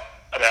put out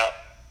about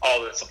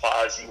all the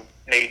supplies you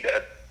need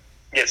to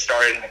get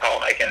started in the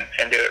call making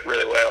and do it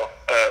really well.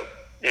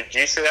 Did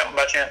you see that one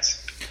by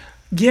chance?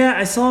 Yeah,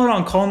 I saw it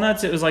on Call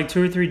Nuts. It was like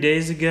 2 or 3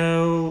 days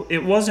ago.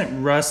 It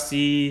wasn't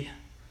Rusty.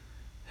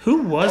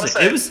 Who was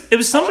it? It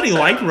was somebody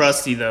like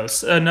Rusty, though.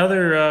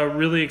 Another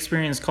really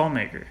experienced call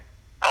maker.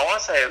 I want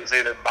to say it was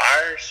either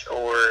Byers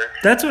or...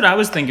 That's what I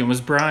was thinking,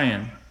 was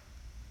Brian.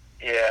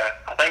 Yeah,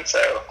 I think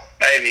so.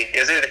 Maybe. It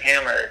was either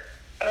him or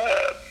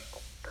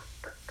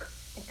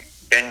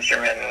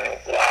Benjamin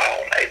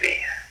Lyle, maybe.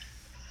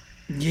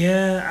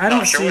 Yeah, I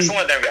don't see... Which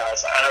one of them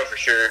guys. I know for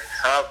sure.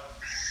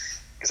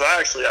 Because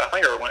I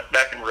think I went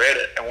back and read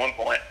it at one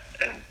point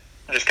and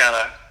just kind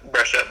of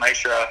brush up, make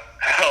sure I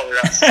had all the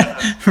right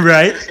stuff.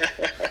 Right.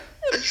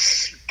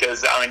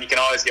 Because, I mean, you can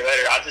always get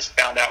better. I just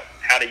found out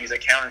how to use a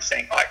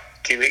countersink like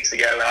 2 weeks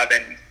ago, and I've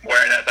been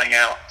wearing that thing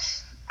out.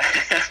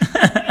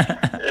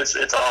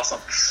 It's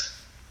awesome.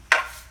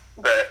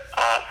 But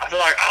I feel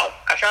like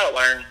I try to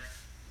learn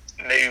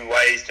new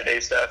ways to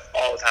do stuff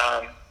all the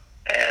time,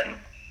 and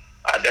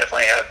I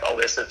definitely have a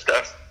list of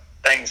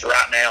things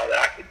right now that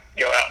I could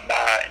go out and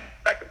buy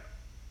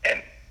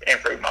and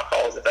improve my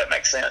calls, if that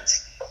makes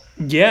sense.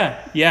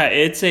 Yeah,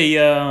 it's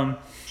a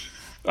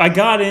I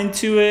got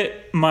into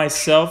it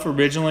myself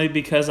originally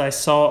because I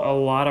saw a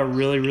lot of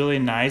really, really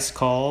nice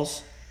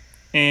calls.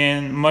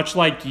 And much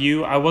like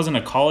you, I wasn't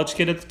a college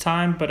kid at the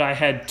time, but I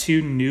had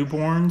 2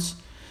 newborns.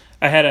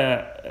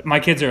 My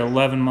kids are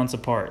 11 months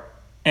apart.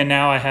 And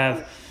now I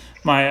have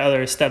my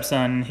other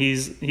stepson.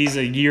 He's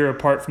a year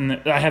apart from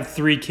I have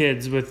 3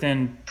 kids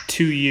within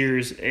 2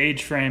 years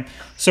age frame.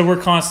 So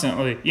we're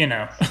constantly,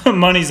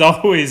 money's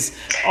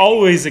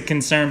always a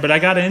concern. But I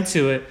got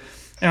into it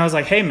and I was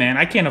like, hey man,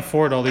 I can't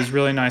afford all these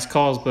really nice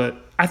calls, but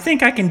I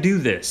think I can do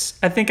this.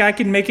 I think I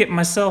can make it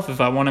myself if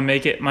I want to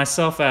make it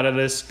myself out of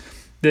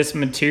this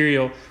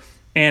material.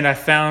 And I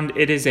found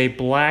it is a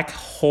black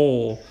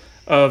hole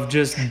of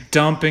just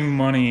dumping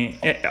money.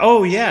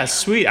 Oh yeah,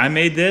 sweet, I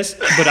made this,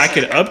 but I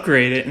could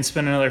upgrade it and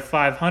spend another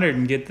 $500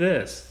 and get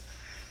this.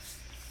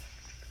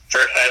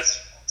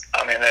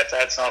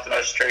 That's not the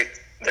most truth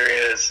there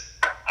is.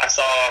 I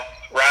saw,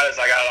 right as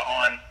I got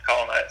on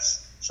Call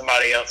Nuts,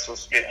 somebody else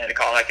was getting into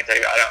Call Nuts. I can tell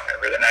you, I don't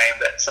remember the name,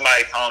 but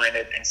somebody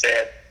commented and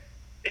said,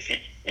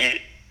 they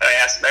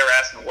were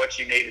asking what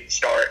you needed to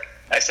start.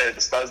 I said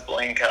disposable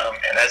income,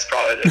 and that's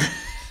probably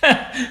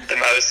the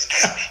most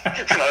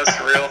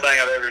real thing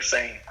I've ever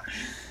seen.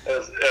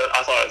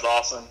 I thought it was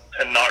awesome,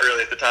 and not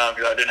really at the time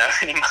because I didn't have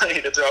any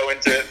money to throw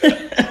into it.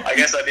 But I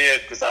guess I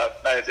did because I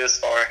made it this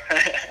far.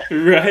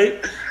 Right.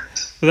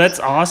 Well, that's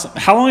awesome.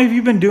 How long have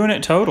you been doing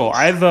it total?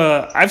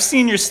 I've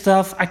seen your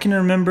stuff. I can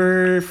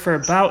remember for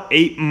about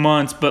 8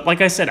 months, but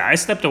like I said, I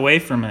stepped away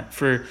from it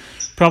for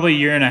probably a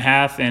year and a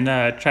half and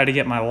tried to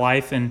get my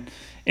life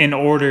in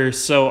order.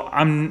 So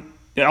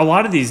a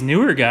lot of these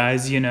newer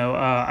guys,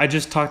 I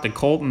just talked to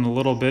Colton a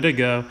little bit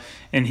ago,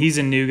 and he's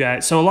a new guy.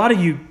 So a lot of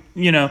you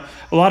a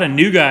lot of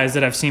new guys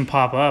that I've seen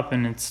pop up,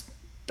 and it's,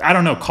 I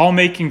don't know, call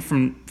making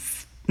from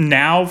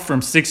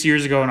 6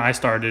 years ago when I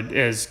started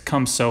has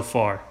come so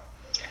far.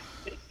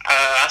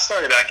 I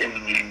started back in,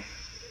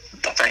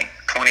 I think,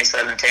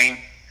 2017.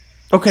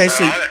 Okay,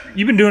 so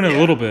you've been doing it a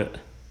little bit.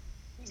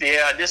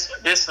 Yeah,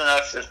 just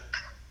enough to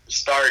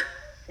start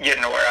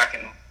getting to where I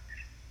can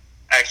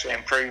actually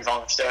improve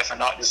on stuff and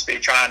not just be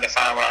trying to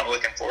find what I'm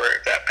looking for,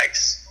 if that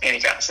makes any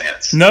kind of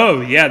sense.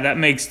 No, yeah, that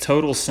makes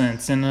total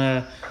sense.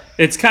 And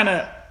it's kind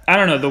of, I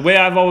don't know, the way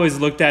I've always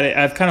looked at it,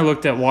 I've kind of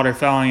looked at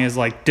waterfowling as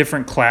like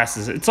different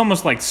classes. It's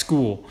almost like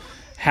school.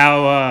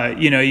 How,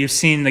 you've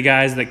seen the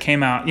guys that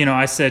came out,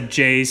 I said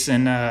Jace,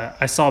 and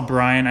I saw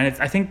Brian.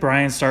 I think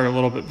Brian started a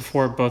little bit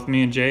before both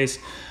me and Jace.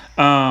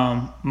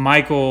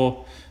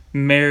 Michael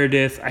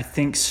Meredith, I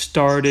think,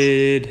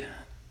 started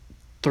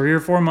 3 or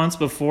 4 months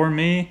before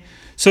me.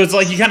 So it's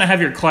like you kind of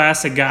have your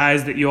class of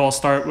guys that you all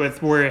start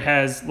with, where it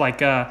has like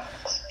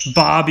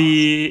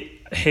Bobby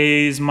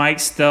Hayes, Mike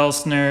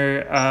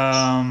Stelsner,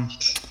 I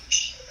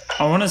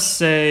want to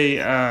say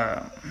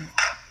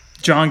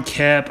John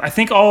Kep. I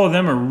think all of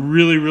them are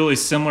really, really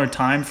similar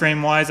time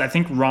frame wise. I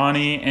think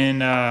Ronnie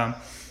and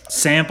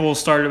Sample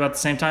started about the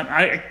same time.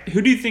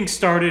 Who do you think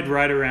started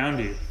right around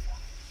you?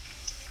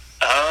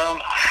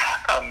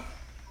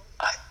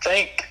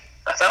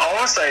 I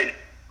want to say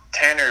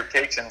Tanner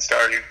Pixon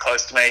started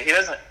close to me.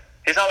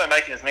 He's not been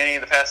making as many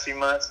in the past few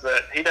months,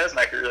 but he does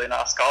make a really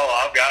nice call.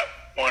 I've got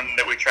one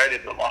that we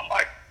traded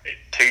like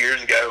 2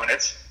 years ago, and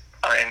it's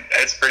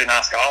a pretty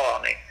nice call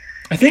on me.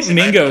 I think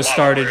Mingo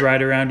started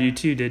right around you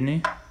too, didn't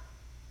he?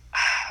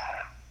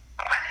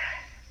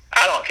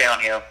 I don't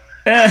count him.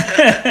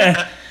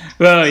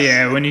 Well,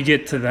 yeah, when you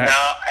get to that.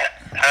 No,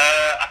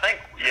 I think,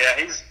 yeah,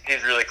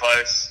 he's really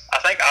close. I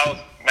think I was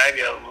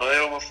maybe a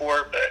little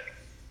before, but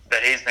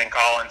he's been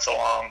calling so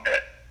long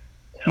that.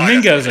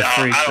 Mingo's a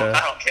freak, though. I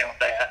don't count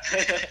that.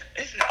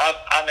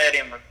 I met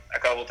him a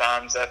couple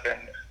times up in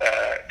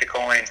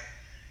DuQuoin,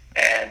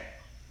 and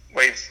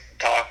we've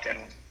talked and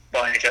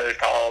blown each other's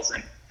calls,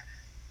 and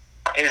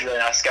he's a really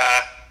nice guy.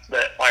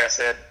 But like I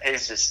said,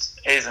 he's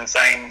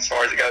insane as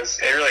far as it goes.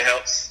 It really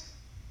helps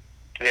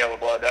to be able to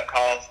blow duck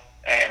calls,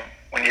 and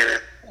when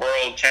you're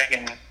world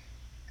champion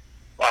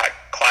like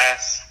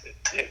class,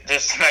 it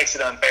just makes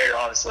it unfair,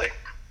 honestly.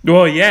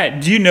 Well, yeah.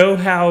 Do you know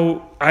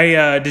how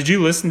did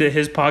you listen to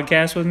his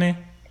podcast with me?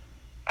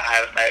 I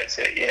haven't made it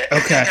to it yet.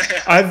 Okay.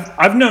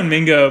 I've known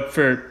Mingo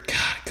for a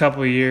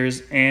couple of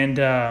years, and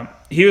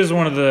he was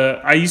one of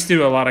I used to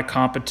do a lot of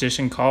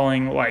competition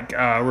calling, like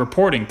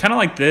reporting, kind of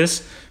like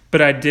this, but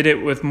I did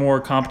it with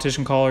more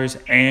competition callers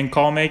and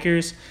call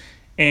makers.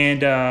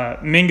 And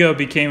Mingo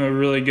became a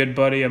really good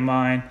buddy of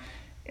mine,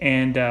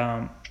 and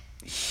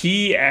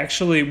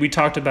we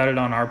talked about it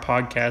on our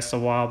podcast a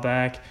while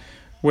back,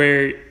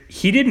 where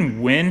he didn't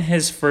win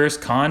his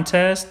first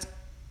contest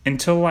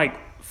until like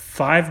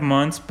 5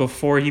 months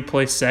before he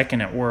placed second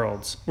at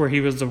Worlds, where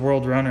he was the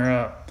world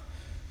runner-up.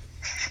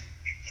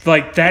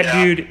 Like, that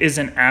dude is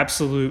an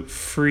absolute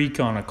freak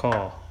on a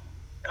call.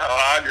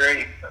 Oh, I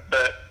agree.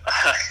 But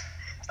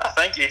I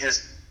think he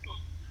just,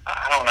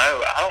 I don't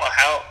know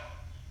how,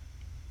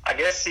 I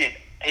guess he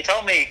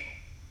told me,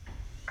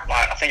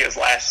 I think it was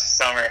last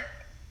summer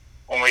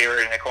when we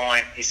were in the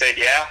coin, he said,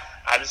 yeah,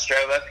 I just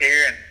drove up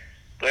here and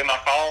blew my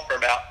call for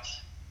about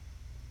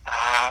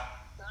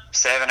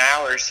 7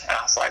 hours. And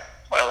I was like,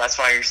 well, that's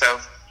why you're so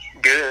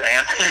good,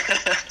 man.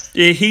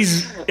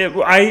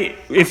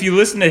 If you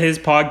listen to his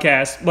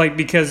podcast, like,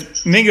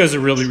 because Mingo's a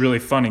really, really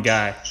funny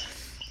guy.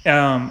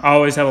 I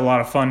always have a lot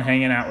of fun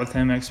hanging out with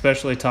him,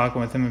 especially talking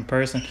with him in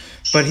person.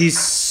 But he's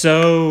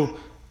so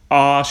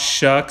aw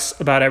shucks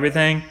about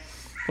everything.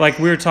 Like,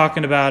 we were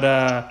talking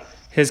about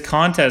his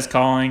contest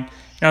calling,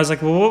 and I was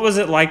like, well, what was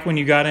it like when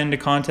you got into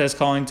contest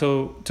calling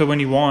to when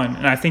you won?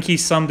 And I think he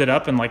summed it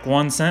up in like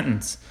one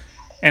sentence.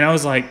 And I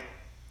was like,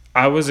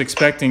 I was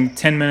expecting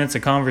 10 minutes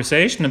of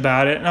conversation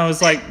about it. And I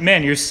was like,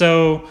 man, he's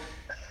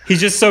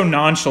just so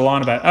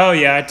nonchalant about it. Oh,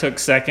 yeah, I took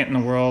second in the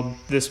world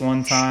this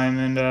one time,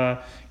 and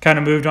kind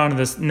of moved on to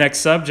this next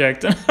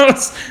subject. And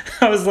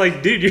I was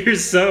like, dude, you're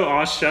so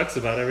aw shucks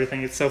about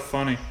everything. It's so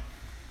funny.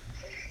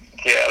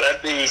 Yeah,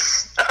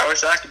 I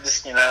wish I could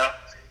just,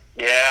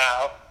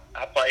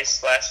 I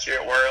placed last year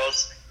at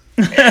Worlds.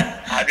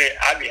 I'd be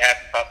happy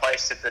if I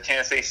placed at the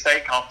Tennessee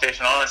State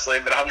competition, honestly,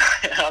 but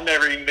I've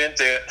never even been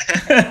to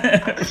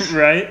it.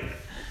 Right.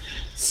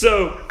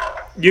 So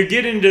you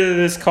get into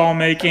this call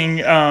making.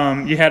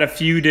 You had a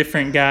few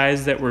different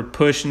guys that were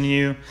pushing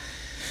you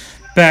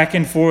back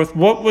and forth.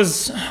 What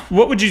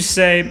would you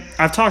say?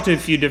 I've talked to a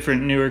few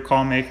different newer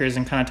call makers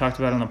and kind of talked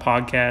about it on the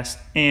podcast.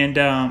 And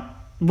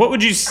what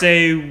would you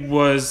say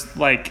was,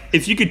 like,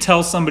 if you could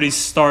tell somebody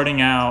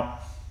starting out,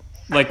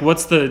 like,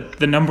 what's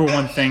the number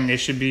one thing they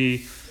should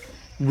be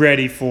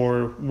ready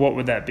for? What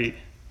would that be?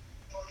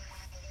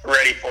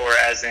 Ready for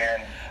as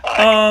in?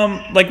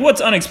 Like, what's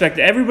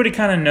unexpected? Everybody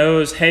kind of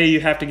knows, hey, you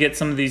have to get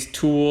some of these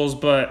tools,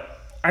 but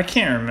I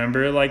can't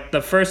remember. Like,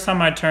 the first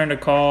time I turned a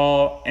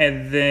call,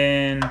 and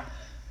then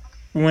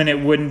when it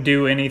wouldn't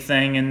do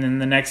anything, and then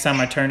the next time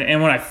I turned it,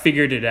 and when I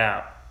figured it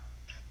out?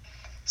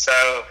 So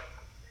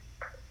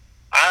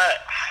I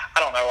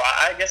don't know.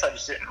 I guess I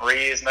just didn't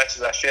read as much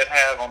as I should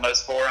have on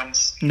those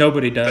forums.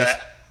 Nobody does.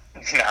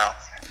 But, no,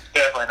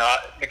 definitely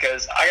not.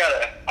 Because I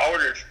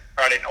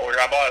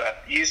bought a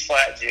used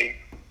flat jig,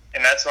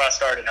 and that's what I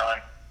started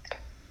on.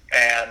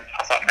 And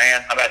I thought,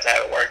 man, I'm about to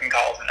have it working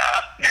call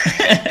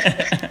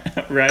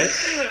tonight. Right.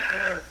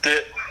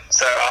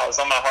 So I was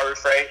on my Harbor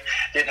Freight,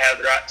 didn't have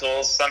the right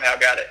tools, somehow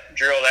got it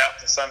drilled out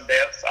to some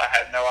depth. I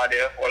had no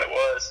idea what it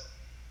was.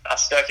 I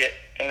stuck it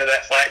into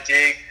that flat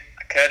jig,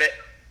 I cut it,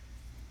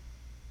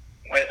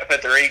 I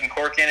put the reed and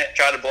cork in it,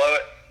 tried to blow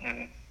it,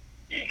 and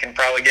you can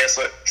probably guess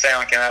what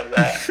sound came out of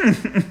that.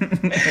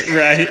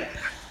 Right.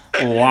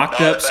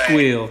 Locked up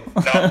squeal.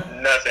 No,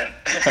 nothing.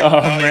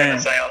 Oh, man.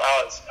 Sound.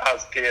 I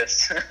was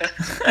pissed. so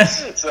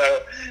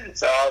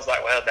I was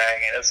like, well, dang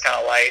it. It was kind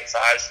of late, so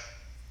I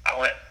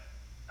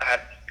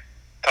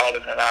called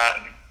it a night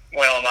and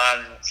went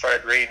online and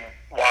started reading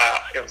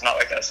why it was not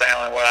making a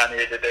sound and what I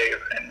needed to do,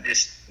 and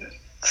just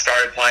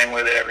started playing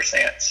with it ever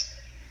since.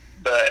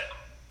 But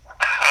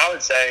I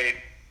would say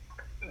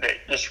that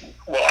just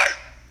what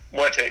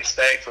to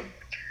expect from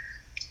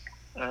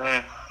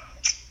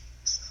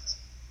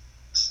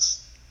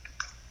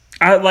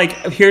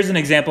here's an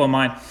example of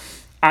mine.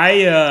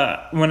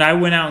 When I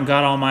went out and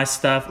got all my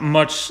stuff,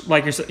 much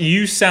like yourself,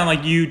 you sound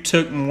like you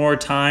took more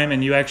time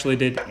and you actually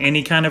did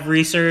any kind of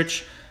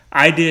research.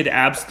 I did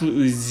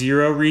absolutely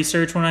zero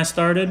research when I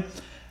started.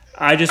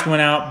 I just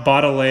went out,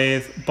 bought a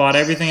lathe, bought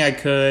everything I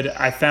could.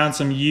 I found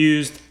some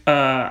used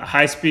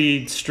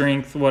high-speed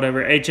strength,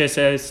 whatever,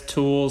 HSS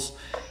tools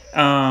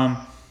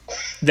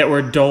that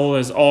were dull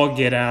as all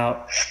get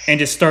out, and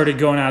just started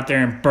going out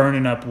there and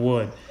burning up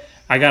wood.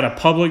 I got a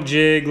public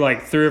jig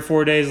like 3 or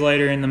 4 days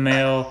later in the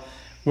mail.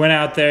 Went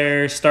out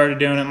there, started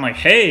doing it. I'm like,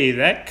 hey,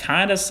 that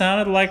kind of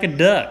sounded like a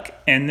duck.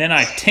 And then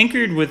I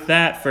tinkered with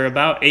that for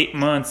about 8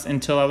 months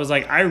until I was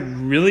like, I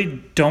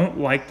really don't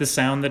like the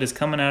sound that is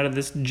coming out of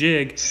this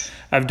jig.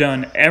 I've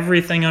done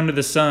everything under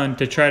the sun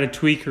to try to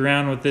tweak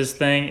around with this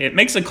thing. It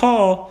makes a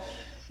call.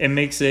 It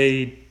makes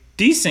a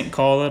decent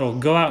call that'll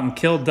go out and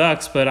kill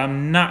ducks, but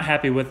I'm not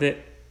happy with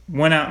it.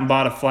 Went out and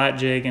bought a flat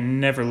jig and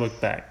never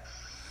looked back.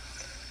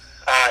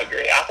 I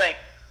agree. I think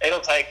it'll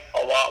take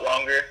a lot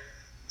longer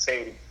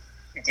to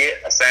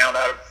get a sound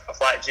out of a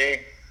flat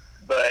jig,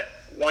 but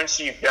once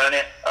you've done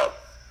it, it'll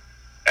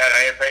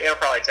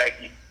probably take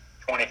you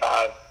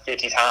 25,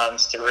 50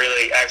 times to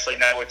really actually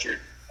know what you're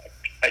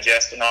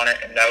adjusting on it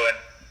and knowing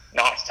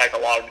not to take a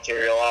lot of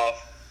material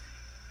off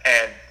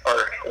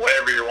or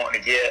whatever you're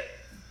wanting to get.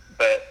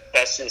 But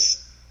that's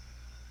just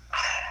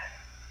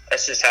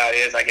how it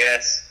is, I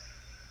guess.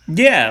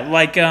 Yeah,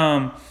 like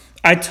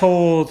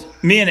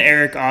me and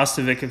Eric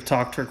Ostovic have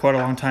talked for quite a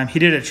long time. He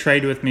did a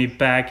trade with me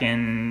back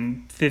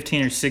in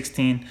 15 or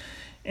 16,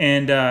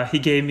 and he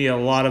gave me a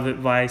lot of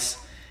advice.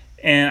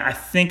 And I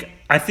think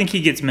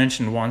he gets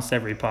mentioned once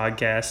every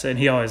podcast, and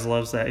he always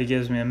loves that. He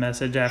gives me a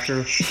message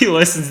after he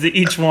listens to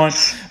each one.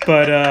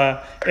 But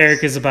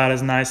Eric is about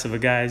as nice of a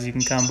guy as you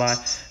can come by.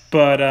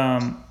 But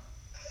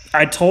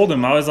I told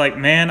him, I was like,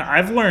 man,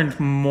 I've learned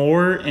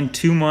more in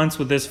 2 months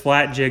with this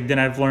flat jig than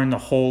I've learned the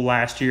whole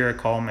last year of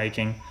call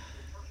making.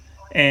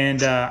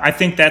 And I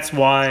think that's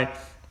why,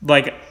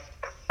 like,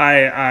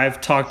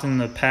 I've talked in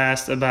the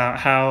past about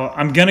how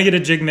I'm going to get a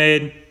jig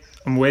made.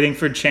 I'm waiting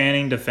for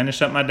Channing to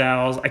finish up my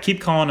dowels. I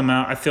keep calling him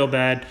out. I feel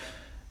bad.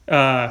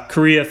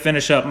 Korea,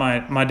 finish up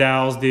my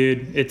dowels,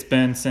 dude. It's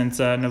been since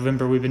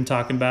November we've been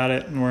talking about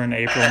it, and we're in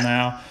April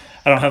now.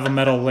 I don't have a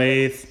metal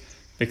lathe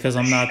because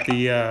I'm not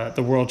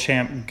the world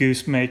champ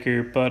goose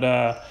maker. But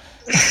I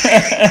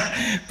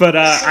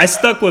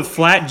stuck with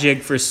flat jig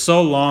for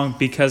so long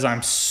because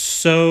I'm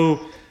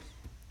so...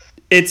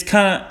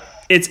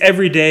 It's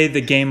every day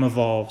the game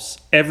evolves.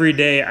 Every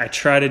day I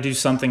try to do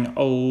something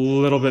a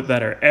little bit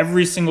better.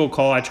 Every single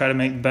call I try to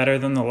make better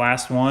than the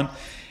last one.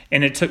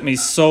 And it took me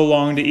so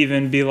long to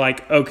even be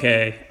like,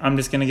 okay, I'm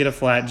just going to get a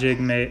flat jig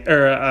made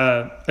or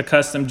a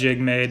custom jig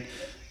made.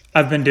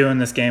 I've been doing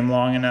this game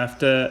long enough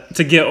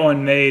to get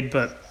one made.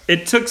 But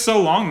it took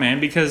so long, man,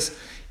 because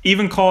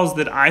even calls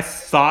that I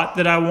thought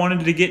that I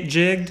wanted to get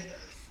jigged,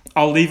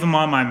 I'll leave them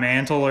on my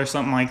mantle or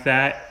something like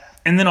that.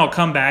 And then I'll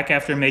come back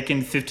after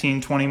making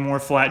 15, 20 more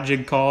flat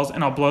jig calls,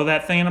 and I'll blow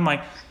that thing, and I'm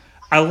like,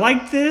 I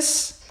like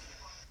this,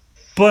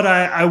 but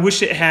I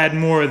wish it had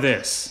more of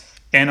this.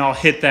 And I'll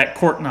hit that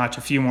cork notch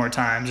a few more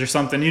times or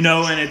something, and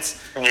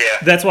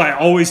that's why I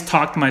always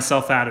talk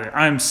myself out of it.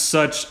 I'm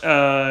such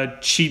a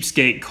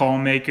cheapskate call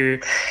maker.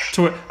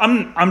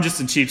 I'm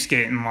just a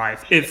cheapskate in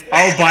life. If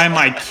I'll buy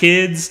my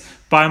kids,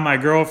 buy my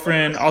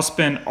girlfriend, I'll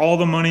spend all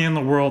the money in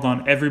the world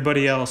on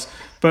everybody else.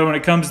 But when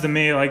it comes to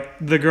me, like,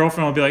 the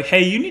girlfriend will be like,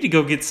 hey, you need to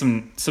go get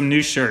some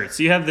new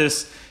shirts. You have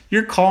this,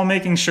 your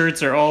call-making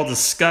shirts are all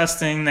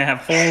disgusting. They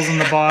have holes in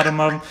the bottom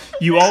of them.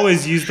 You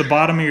always use the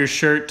bottom of your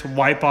shirt to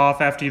wipe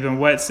off after you've been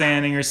wet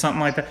sanding or something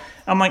like that.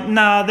 I'm like,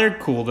 nah, they're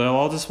cool, though.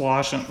 I'll just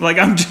wash them. Like,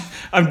 I'm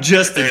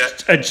just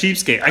a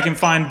cheapskate. I can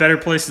find better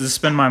places to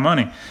spend my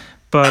money.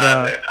 But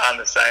I'm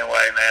the same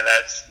way, man.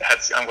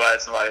 That's I'm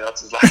glad somebody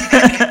else is like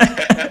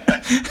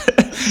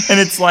that. and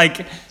it's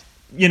like,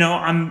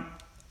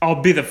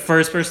 I'll be the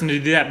first person to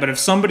do that. But if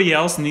somebody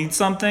else needs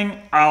something,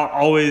 I'll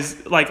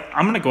always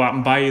I'm gonna go out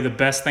and buy you the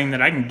best thing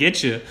that I can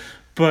get you.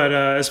 But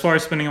as far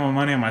as spending all my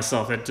money on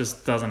myself, it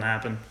just doesn't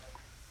happen.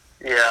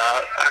 Yeah,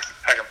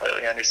 I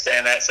completely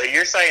understand that. So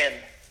you're saying,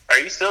 are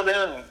you still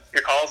doing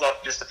your calls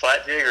off just a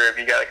flat jig, or have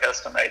you got a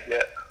custom made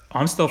yet?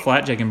 I'm still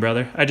flat jigging,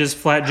 brother. I just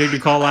flat jigged a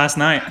call last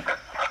night.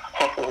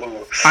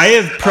 I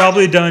have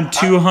probably done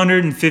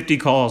 250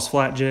 calls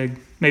flat jig,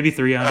 maybe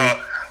 300.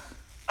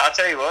 I'll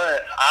tell you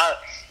what,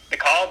 the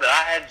call that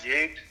I had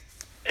jigged,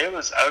 it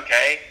was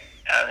okay,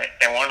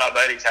 and one of my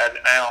buddies has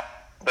it now,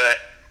 but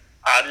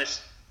I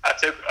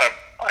took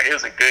it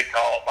was a good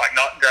call,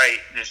 not great,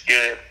 just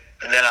good,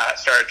 and then I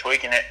started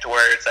tweaking it to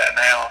where it's at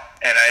now,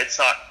 and it's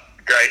not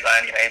great by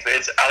any means, but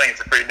I think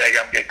it's a pretty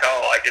daggum good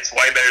call. It's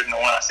way better than the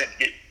one I sent to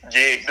get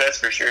jigged, that's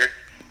for sure,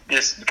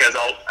 just because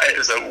it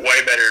was a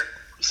way better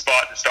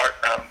spot to start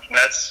from, and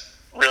that's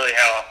really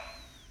how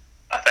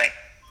I think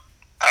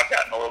I've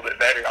gotten a little bit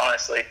better,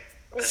 honestly,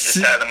 was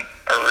just having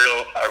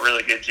a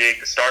really good jig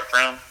to start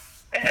from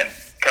and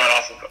coming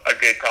off of a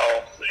good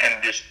call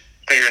and just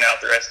figuring out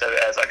the rest of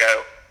it as I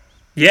go.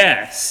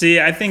 Yeah, see,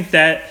 I think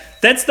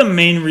that's the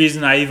main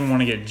reason I even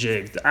want to get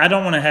jigged. I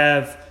don't want to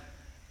have,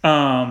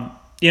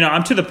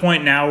 I'm to the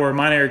point now where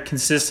mine are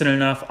consistent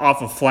enough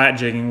off of flat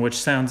jigging, which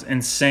sounds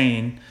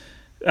insane.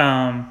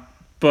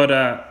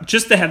 But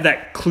just to have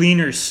that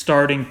cleaner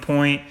starting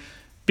point,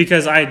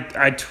 because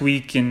I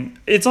tweak and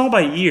it's all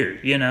by ear,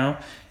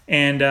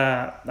 and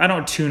I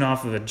don't tune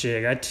off of a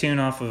jig. I tune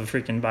off of a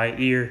freaking by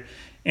ear,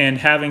 and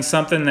having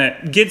something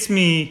that gets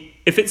me,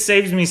 if it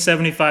saves me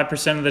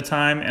 75% of the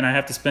time and I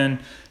have to spend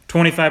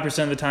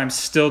 25% of the time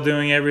still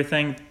doing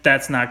everything,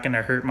 that's not going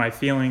to hurt my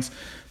feelings.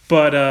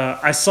 But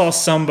I saw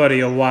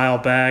somebody a while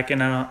back,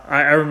 and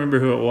I remember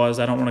who it was.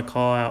 I don't want to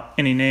call out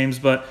any names,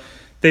 but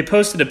they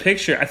posted a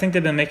picture. I think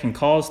they've been making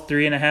calls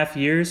 3.5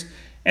 years,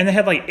 and they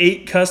had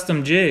 8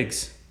 custom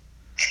jigs.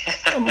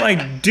 I'm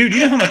like, dude,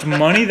 you know how much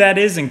money that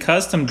is in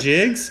custom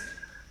jigs?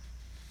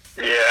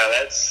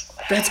 Yeah,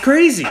 that's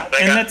crazy,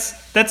 and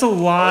that's a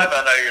lot.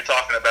 I know you're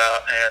talking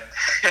about, and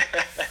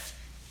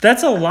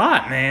that's a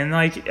lot, man.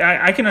 I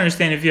can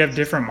understand if you have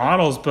different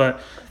models,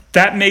 but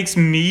that makes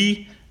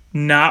me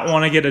not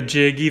want to get a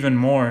jig even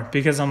more,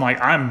 because I'm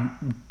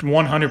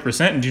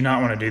 100% and do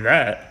not want to do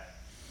that.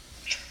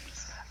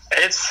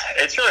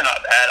 It's really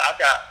not bad. I've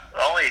got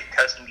the only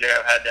custom jig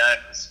I've had done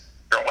was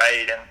for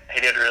Wade, and he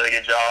did a really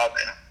good job.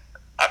 And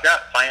I've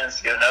got plans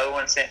to get another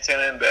one sent to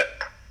him, but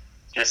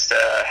just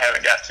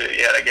haven't got to it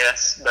yet, I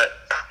guess. But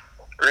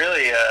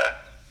really,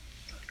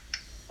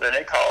 the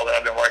new call that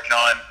I've been working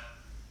on,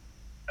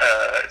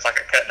 it's like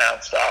a cut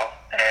down style,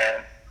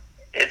 and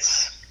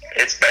it's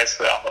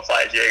basically off a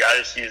flat jig. I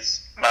just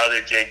use my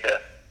other jig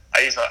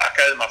I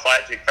cut my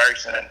flat jig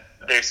first, and then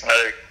do some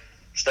other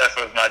stuff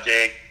with my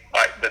jig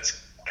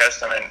that's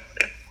custom, and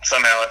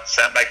somehow it's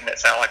making it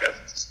sound like a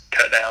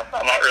cut down.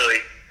 I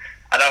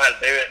know how to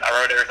do it. I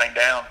wrote everything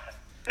down.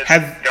 It's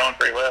going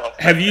pretty well.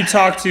 Have you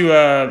talked to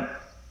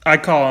I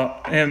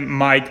call him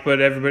Mike, but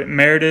everybody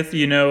Meredith?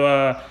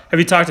 Have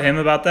you talked to him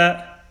about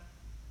that?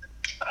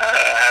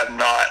 I have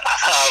not.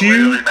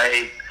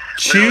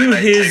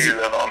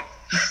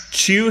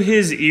 Chew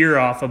his ear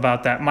off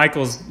about that.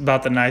 Michael's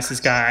about the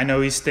nicest guy. I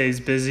know he stays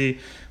busy,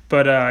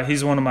 but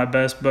he's one of my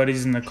best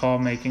buddies in the call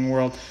making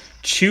world.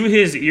 Chew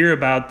his ear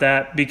about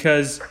that,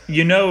 because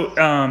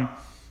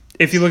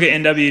if you look at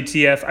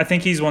NWTF, I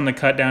think he's won the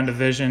cut down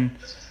division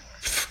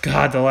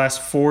the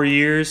last 4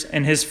 years,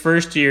 and his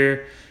first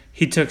year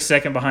he took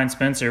second behind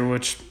Spencer,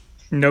 which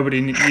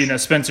nobody,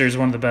 Spencer is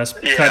one of the best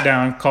cut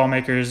down call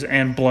makers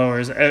and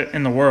blowers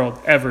in the world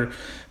ever,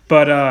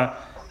 but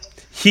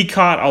he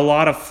caught a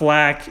lot of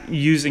flack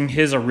using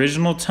his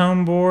original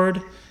tone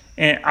board.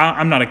 And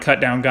I'm not a cut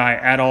down guy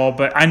at all,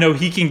 but I know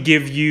he can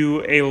give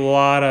you a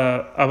lot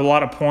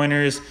of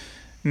pointers,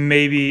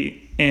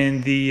 maybe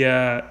in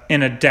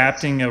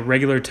adapting a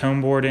regular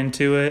tone board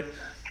into it.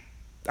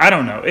 I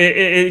don't know.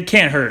 It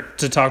can't hurt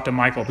to talk to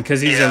Michael, because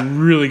he's a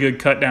really good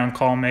cut down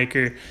call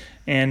maker,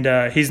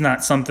 and he's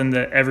not something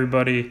that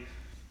everybody.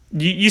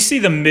 You see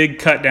the MIG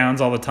cut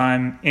downs all the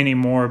time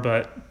anymore,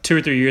 but 2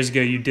 or 3 years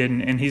ago you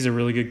didn't, and he's a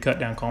really good cut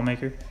down call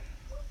maker.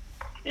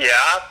 Yeah,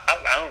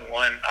 I've owned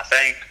one. I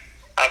think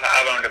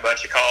I've owned a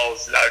bunch of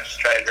calls that I've just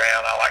traded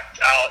around.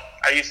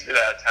 I used to do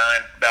that a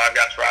ton, but I've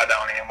got to ride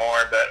on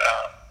anymore. But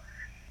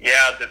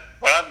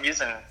what I'm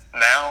using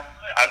now,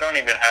 I don't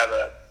even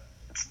have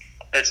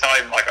it's not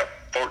even like a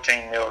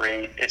 14 mil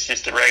reed. It's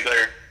just a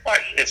regular,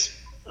 it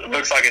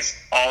looks like it's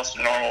almost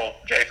a normal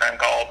J-frame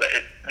call, but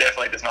it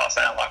definitely does not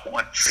sound like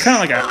one. It's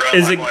kind of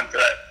like one for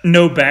that.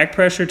 No back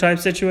pressure type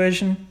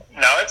situation?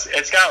 No,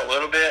 it's got a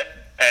little bit,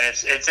 and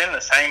it's in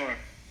the same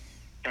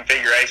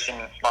configuration,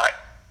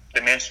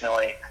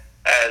 dimensionally,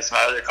 as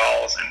my other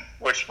calls, and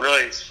which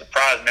really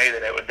surprised me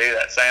that it would do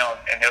that sound.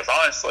 And it was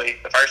honestly,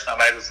 the first one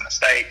I made was a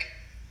mistake,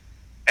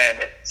 and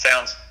it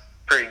sounds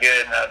pretty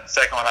good. And the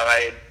second one I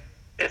made,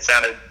 it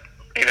sounded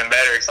even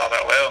better. So I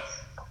thought, well,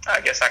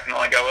 I guess I can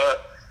only go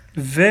up.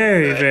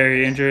 Very,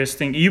 very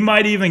interesting. You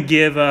might even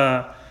give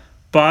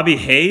Bobby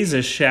Hayes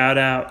a shout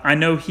out. I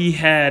know he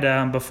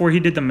had, before he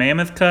did the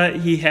mammoth cut,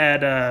 he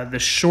had the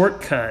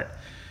short cut,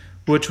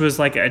 which was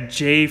like a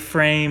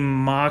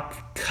J-frame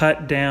mock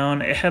cut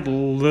down. It had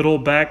little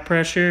back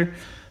pressure,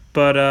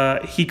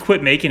 but he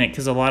quit making it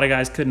because a lot of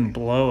guys couldn't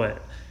blow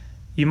it.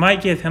 You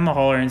might give him a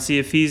holler and see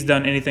if he's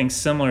done anything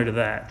similar to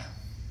that.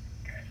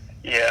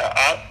 Yeah,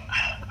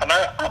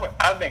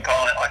 I've been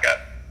calling it like a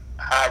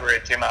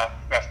hybrid to my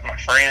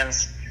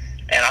friends,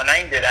 and I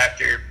named it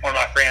after one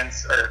of my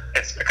friends, or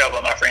it's a couple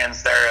of my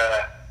friends. They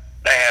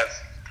have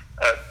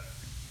a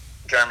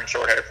German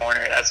short-haired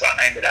pointer, and that's what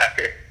I named it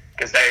after.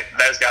 Because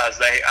those guys,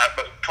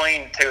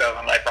 between two of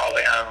them, they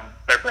probably own,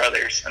 they're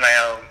brothers, and they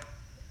own,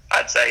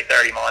 I'd say,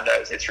 30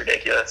 Mondos. It's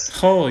ridiculous.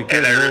 Holy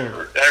good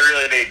Lord. They're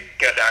really big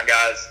cut-down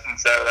guys, and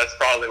so that's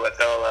probably what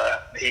they'll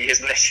be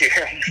using this year.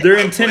 They're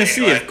in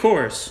Tennessee, anyway. Of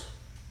course.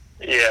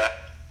 Yeah.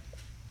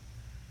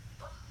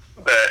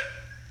 But,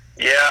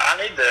 yeah,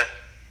 I need to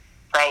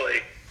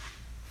probably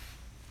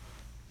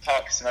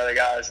talk to some other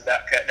guys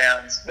about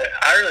cut-downs. But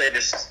I really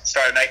just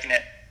started making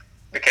it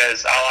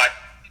because I like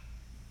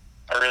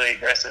a really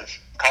aggressive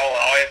call.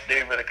 All you have to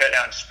do with a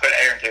cut-down is just put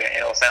air into it, and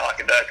it'll sound like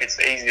a duck. It's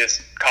the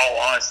easiest call,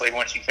 honestly,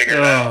 once you figure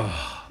it out.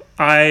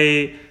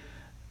 I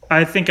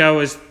think I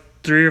was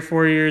 3 or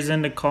 4 years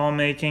into call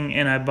making,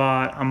 and I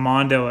bought a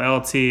Mondo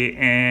LT,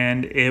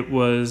 and it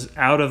was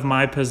out of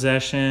my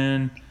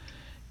possession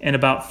in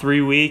about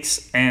 3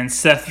 weeks, and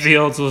Seth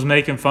Fields was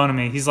making fun of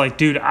me. He's like,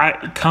 dude,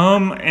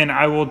 come and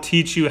I will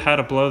teach you how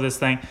to blow this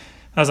thing.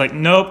 I was like,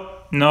 nope,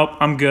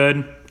 I'm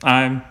good.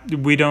 I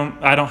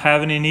don't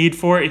have any need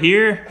for it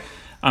here.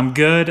 I'm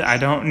good. I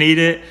don't need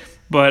it.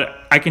 But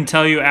I can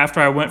tell you, after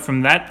I went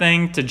from that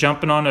thing to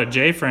jumping onto a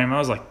J-frame, I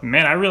was like,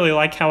 man, I really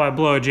like how I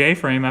blow a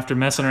J-frame after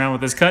messing around with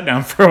this cut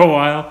down for a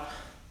while.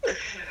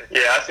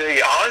 Yeah, I feel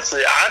you.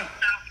 Honestly, I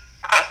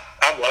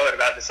blow it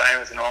about the same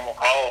as a normal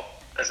call,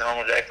 as a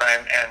normal J-frame,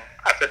 and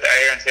I put the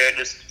air into it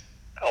just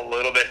a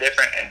little bit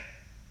different, and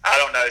I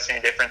don't notice any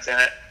difference in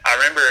it. I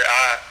remember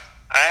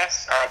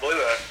I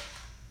blew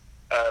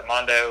a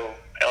Mondo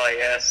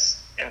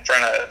LAS in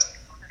front of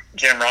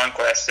Jim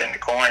Ronquest in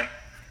DeCoin,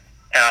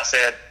 and I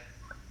said,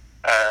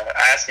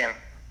 I asked him,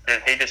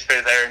 did he just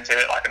put there into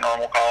it like a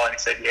normal call? And he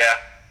said, yeah.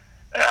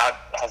 And I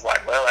was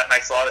like, well, that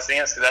makes a lot of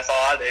sense because that's all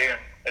I do, and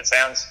it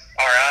sounds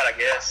all right, I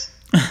guess.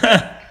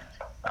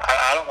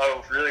 I don't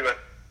know really what.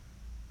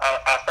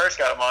 I first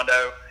got a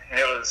Mondo, and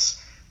it was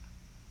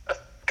a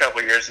couple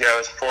of years ago. It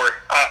was before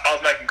I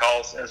was making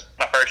calls. It was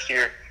my first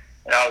year,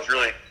 and I was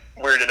really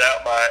weirded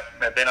out by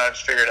it. And then I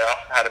just figured out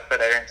how to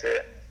put air into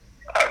it.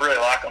 I really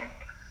like them,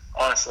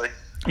 honestly.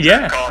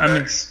 Yeah, I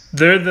mean,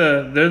 they're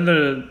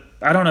the.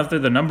 I don't know if they're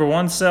the number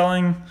one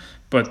selling,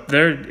 but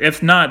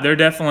if not, they're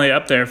definitely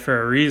up there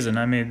for a reason.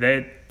 I mean,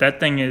 that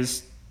thing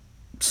is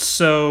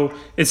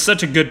it's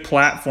such a good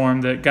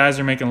platform that guys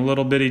are making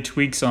little bitty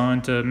tweaks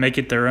on to make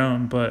it their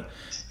own, but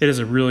it is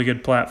a really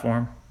good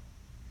platform.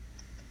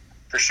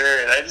 For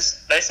sure.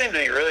 They seem to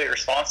be really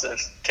responsive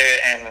to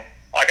it, and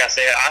like I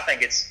said, I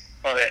think it's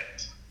one of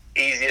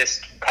the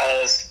easiest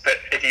calls, but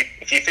if you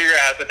figure out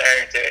how to put the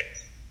air into it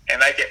and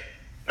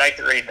make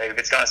the reed move,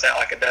 it's going to sound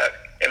like a duck.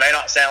 It may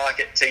not sound like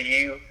it to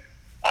you,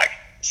 like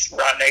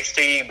right next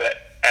to you, but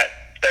at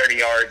 30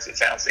 yards, it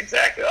sounds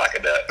exactly like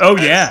a duck. Oh,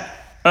 yeah.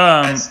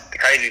 That's the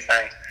crazy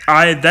thing.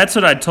 That's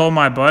what I told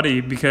my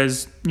buddy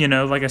because,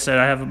 like I said,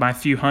 I have my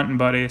few hunting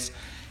buddies.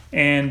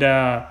 And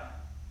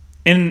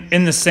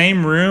in the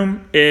same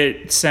room,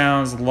 it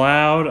sounds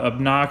loud,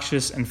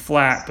 obnoxious, and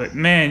flat. But,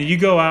 man, you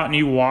go out and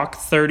you walk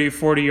 30,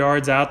 40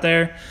 yards out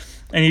there,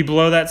 and you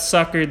blow that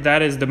sucker,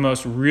 that is the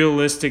most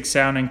realistic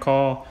sounding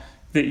call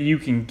that you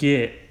can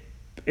get.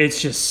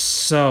 It's just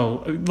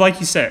so, like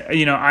you said,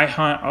 I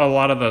hunt a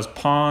lot of those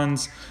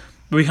ponds.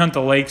 We hunt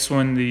the lakes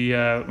when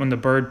the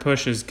bird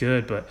push is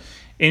good, but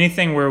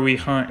anything where we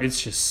hunt, it's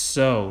just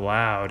so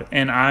loud.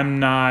 And I'm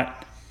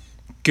not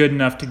good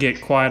enough to get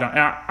quiet on.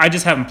 I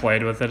just haven't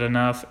played with it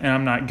enough, and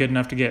I'm not good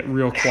enough to get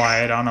real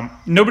quiet on them.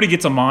 Nobody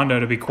gets a Mondo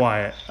to be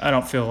quiet. I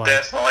don't feel like.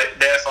 Definitely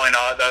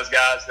not. Those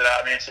guys that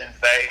I mentioned,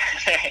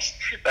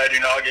 they do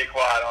not get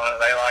quiet on it.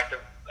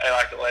 They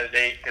like to let it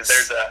eat because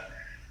there's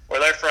where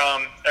they're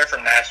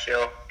from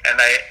Nashville, and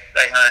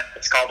they hunt.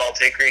 It's called Old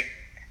Hickory,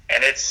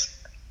 and it's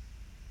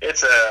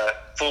a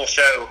full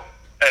show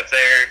up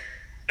there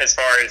as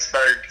far as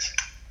birds.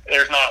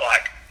 There's not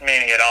like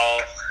many at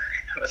all,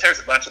 but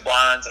there's a bunch of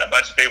blinds and a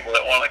bunch of people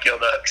that want to kill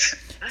ducks.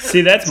 See,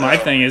 that's my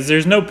thing is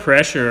there's no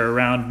pressure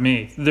around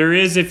me. There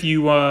is if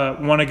you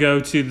want to go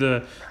to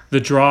the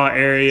draw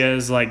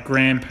areas like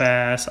Grand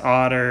Pass,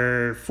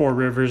 Otter, Four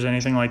Rivers,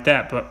 anything like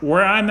that. But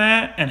where I'm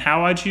at and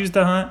how I choose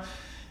to hunt,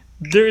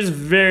 there's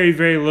very,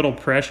 very little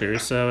pressure.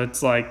 So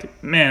it's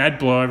like, man, I'd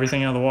blow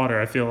everything out of the water,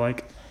 I feel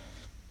like.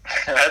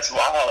 That's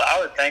wild. I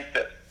would think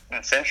that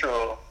it's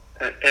central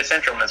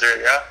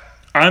Missouri, right?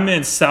 I'm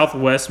in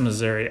southwest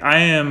Missouri. I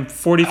am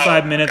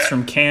 45 minutes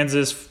from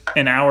Kansas,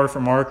 an hour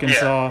from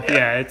Arkansas.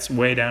 Yeah, it's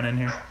way down in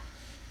here.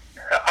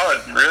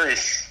 really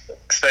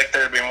expect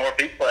there to be more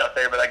people out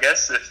there, but I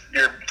guess if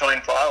you're between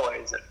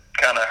flyways, it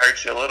kind of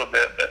hurts you a little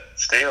bit. But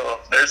still,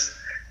 this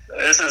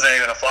isn't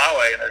even a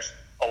flyway, and there's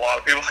a lot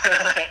of people.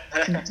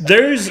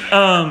 There's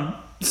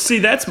see,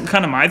 that's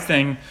kind of my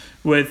thing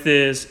with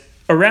is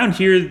around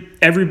here,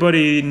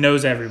 everybody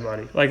knows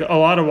everybody. Like a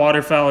lot of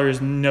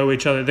waterfowlers know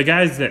each other. The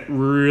guys that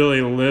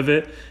really live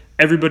it,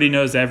 everybody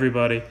knows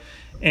everybody,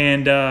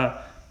 and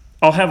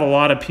I'll have a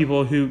lot of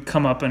people who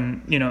come up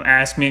and,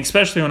 ask me,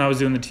 especially when I was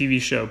doing the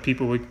TV show,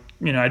 people would,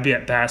 I'd be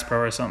at Bass Pro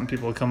or something,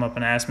 people would come up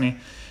and ask me,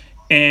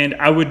 and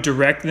I would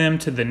direct them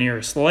to the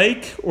nearest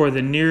lake or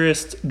the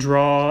nearest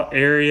draw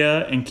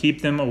area and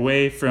keep them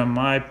away from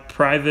my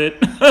private.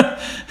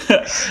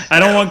 I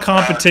don't want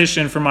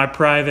competition for my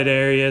private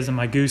areas and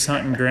my goose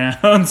hunting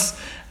grounds.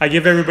 I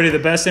give everybody the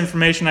best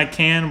information I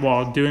can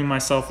while doing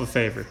myself a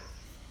favor.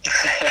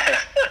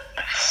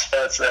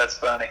 That's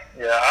funny.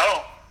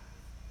 Yeah,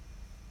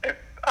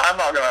 I'm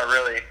not going to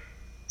really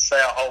say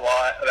a whole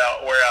lot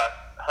about where I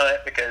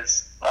hunt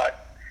because I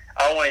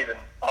won't even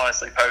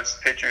honestly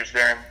post pictures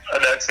during a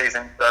duck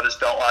season. I just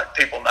don't like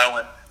people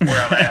knowing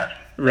where I'm at.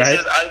 Right.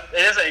 It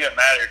doesn't even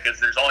matter because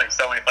there's only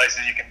so many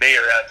places you can be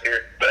around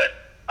here. But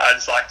I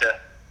just like to,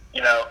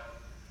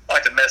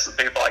 mess with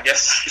people, I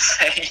guess you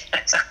say.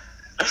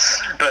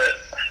 But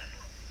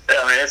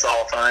it's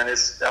all fun.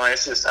 It's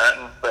just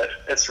hunting, but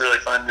it's really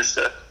fun just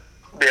to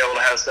be able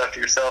to have stuff to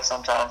yourself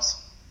sometimes.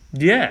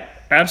 Yeah,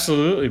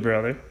 absolutely,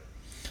 brother.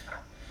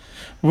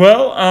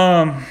 Well,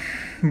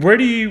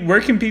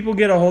 where can people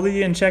get a hold of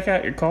you and check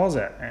out your calls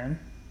at, man?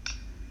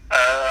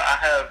 I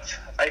have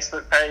a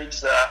Facebook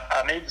page that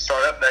I need to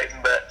start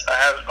updating, but I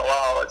haven't in a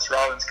while. It's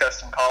Robbins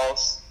Custom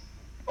Calls,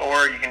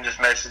 or you can just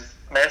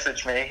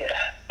message me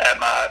at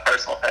my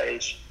personal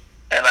page,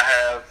 and I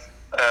have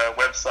a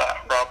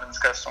website,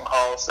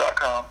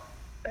 robbinscustomcalls.com,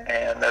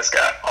 and that's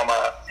got all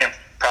my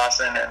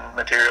pricing and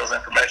materials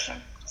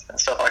information and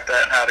stuff like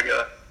that, and how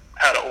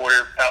to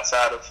order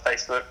outside of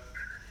Facebook.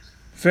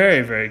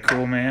 Very, very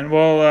cool, man.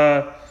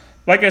 Well,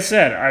 like I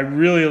said, I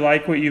really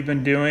like what you've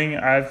been doing.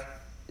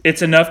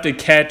 It's enough to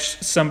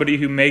catch somebody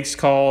who makes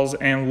calls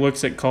and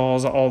looks at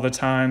calls all the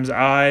times.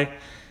 I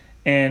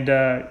don't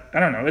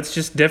know. It's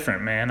just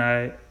different, man.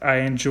 I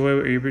enjoy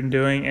what you've been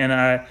doing, and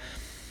I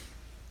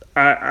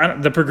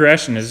the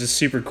progression is just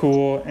super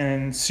cool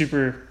and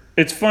super.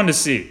 It's fun to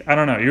see. I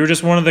don't know. You were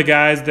just one of the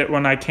guys that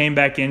when I came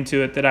back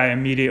into it that I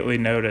immediately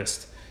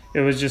noticed. It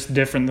was just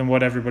different than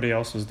what everybody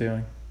else was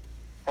doing.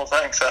 Well,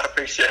 thanks. I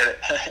appreciate it.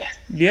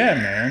 Yeah,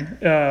 man.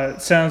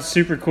 It sounds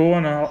super cool,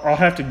 and I'll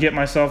have to get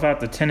myself out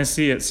to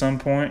Tennessee at some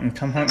point and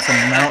come hunt some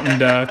mountain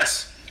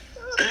ducks.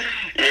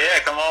 Yeah,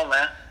 come on,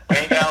 man. We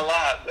ain't got a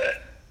lot,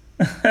 but,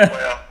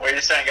 well, we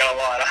just ain't got a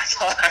lot.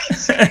 That's all I can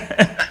say.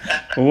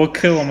 Well, we'll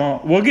kill them all.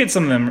 We'll get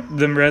some of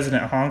them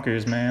resident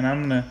honkers, man. I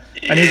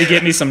need to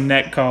get me some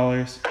neck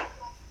collars.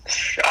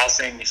 I'll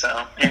send you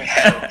some. You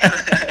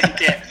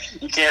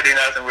can't do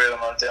nothing with them,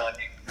 I'm telling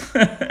you.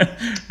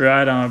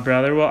 Right on,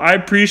 brother. Well, I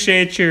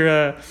appreciate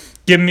your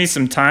giving me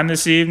some time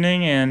this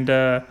evening,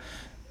 and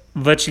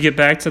let you get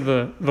back to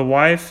the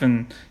wife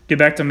and get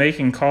back to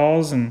making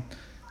calls and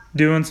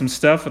doing some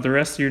stuff with the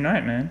rest of your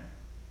night, man.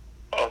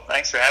 Well,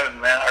 thanks for having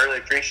me, man. I really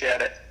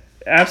appreciate it.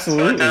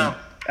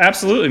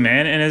 Absolutely,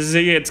 man. And as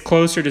it gets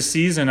closer to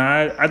season,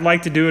 I'd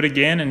like to do it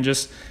again and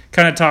just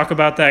kind of talk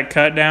about that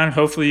cut down.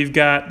 Hopefully you've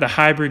got the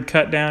hybrid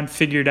cut down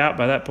figured out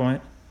by that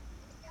point.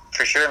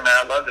 For sure, man.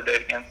 I'd love to do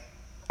it again.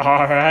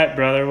 All right,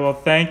 brother. Well,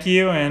 thank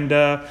you, and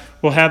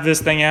we'll have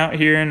this thing out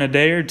here in a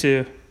day or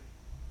two.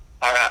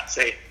 All right,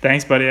 see you.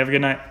 Thanks, buddy. Have a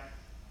good night.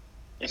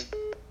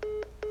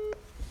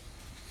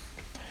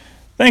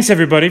 Thanks,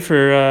 everybody,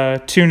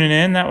 for tuning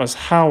in. That was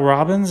Hal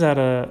Robbins out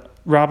of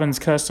Robbins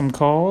Custom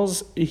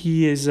Calls.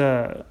 He is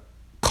a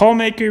call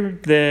maker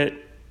that,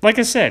 like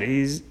I said,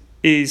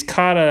 he's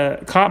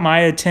caught my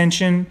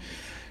attention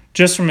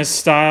just from his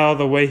style.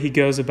 The way he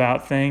goes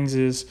about things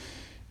is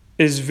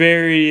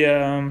very.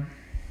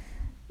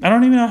 I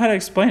don't even know how to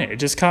explain it. It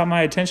just caught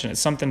my attention. It's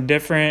something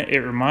different. It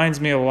reminds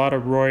me a lot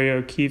of Rory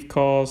O'Keefe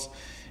calls,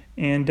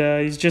 and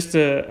he's just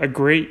a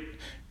great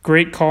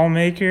call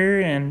maker.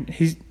 And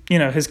he's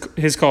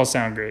his calls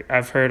sound great.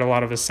 I've heard a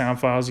lot of his sound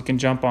files. You can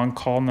jump on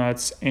Call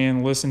Nuts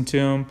and listen to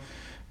him,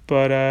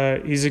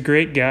 but he's a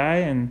great guy,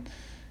 and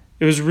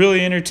it was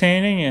really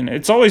entertaining. And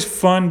it's always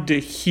fun to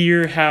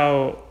hear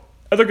how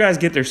other guys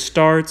get their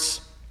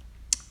starts,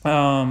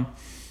 how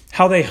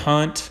they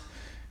hunt.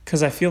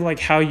 Because I feel like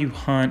how you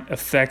hunt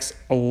affects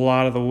a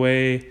lot of the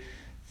way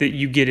that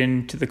you get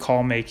into the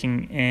call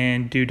making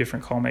and do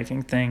different call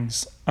making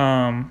things.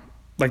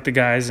 Like the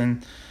guys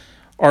in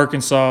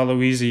Arkansas,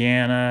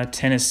 Louisiana,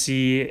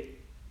 Tennessee.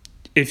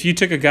 If you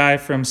took a guy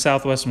from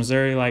Southwest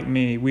Missouri like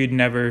me, we'd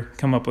never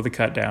come up with a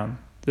cut down.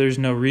 There's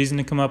no reason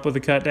to come up with a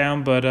cut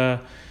down,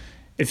 but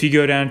if you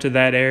go down to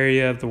that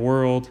area of the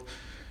world,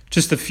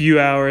 just a few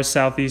hours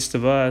southeast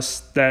of us,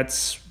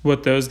 that's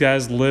what those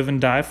guys live and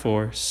die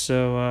for.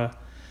 So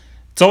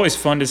it's always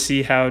fun to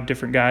see how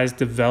different guys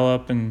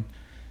develop and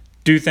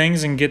do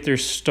things and get their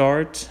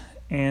start.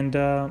 And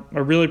I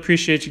really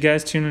appreciate you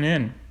guys tuning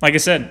in. Like I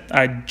said,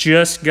 I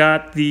just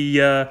got the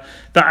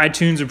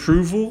iTunes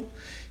approval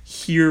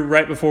here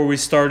right before we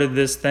started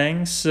this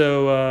thing.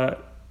 So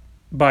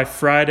by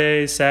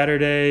Friday,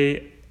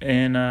 Saturday,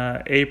 in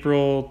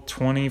April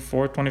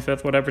 24th,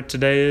 25th, whatever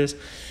today is,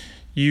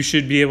 you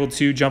should be able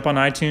to jump on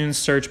iTunes,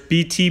 search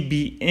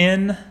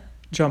BTBN,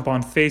 jump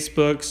on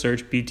Facebook,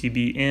 search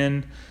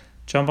BTBN,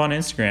 jump on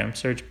Instagram,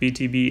 search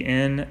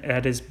BTBN.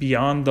 That is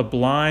Beyond the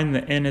Blind.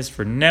 The N is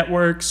for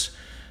networks.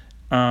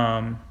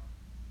 That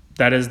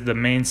is the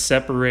main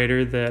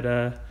separator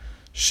that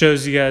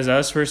shows you guys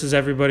us versus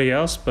everybody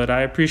else. But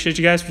I appreciate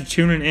you guys for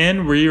tuning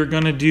in. We are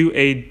going to do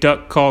a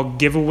duck call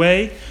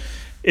giveaway.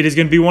 It is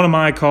going to be one of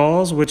my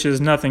calls, which is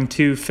nothing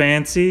too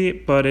fancy,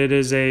 but it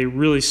is a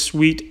really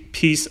sweet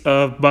piece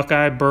of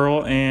Buckeye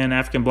burl and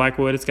African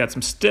Blackwood. It's got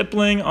some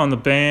stippling on the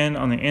band,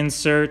 on the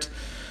insert.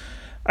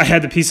 I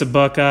had the piece of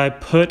Buckeye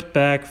put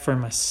back for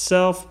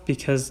myself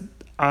because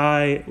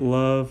I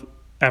love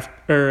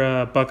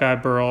Buckeye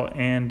burl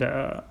and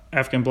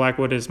African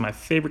Blackwood is my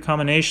favorite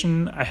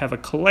combination. I have a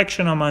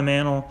collection on my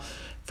mantle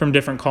from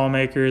different call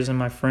makers and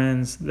my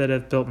friends that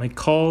have built me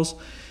calls.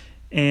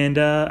 And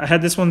I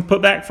had this one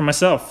put back for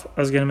myself.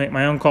 I was going to make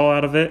my own call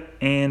out of it.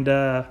 And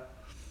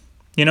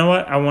you know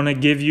what? I want to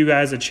give you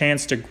guys a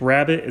chance to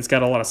grab it. It's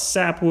got a lot of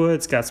sapwood.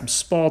 It's got some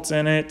spalts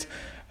in it.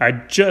 I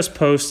just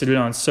posted it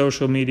on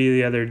social media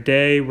the other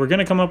day. We're going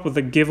to come up with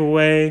a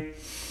giveaway.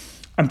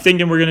 I'm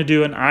thinking we're going to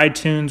do an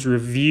iTunes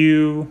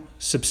review,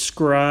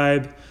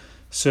 subscribe.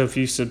 So if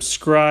you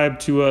subscribe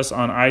to us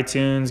on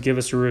iTunes, give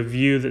us a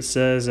review that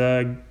says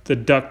the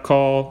duck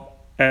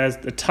call as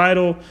the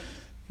title,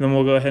 then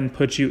we'll go ahead and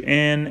put you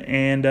in,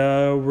 and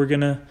we're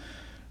going to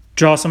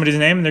draw somebody's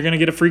name, and they're going to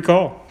get a free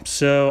call.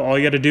 So all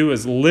you got to do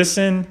is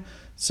listen,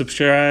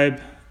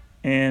 subscribe,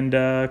 and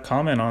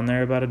comment on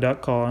there about a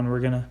duck call, and we're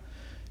going to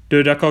do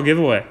a duck call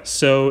giveaway.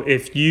 So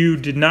if you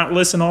did not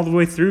listen all the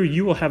way through,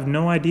 you will have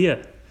no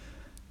idea.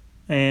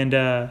 And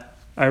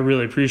I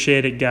really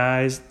appreciate it,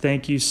 guys.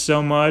 Thank you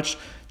so much.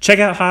 Check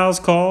out Hyle's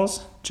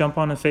Calls. Jump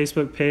on the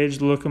Facebook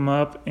page, look them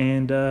up,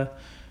 and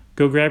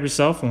go grab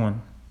yourself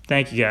one.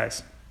 Thank you,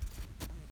 guys.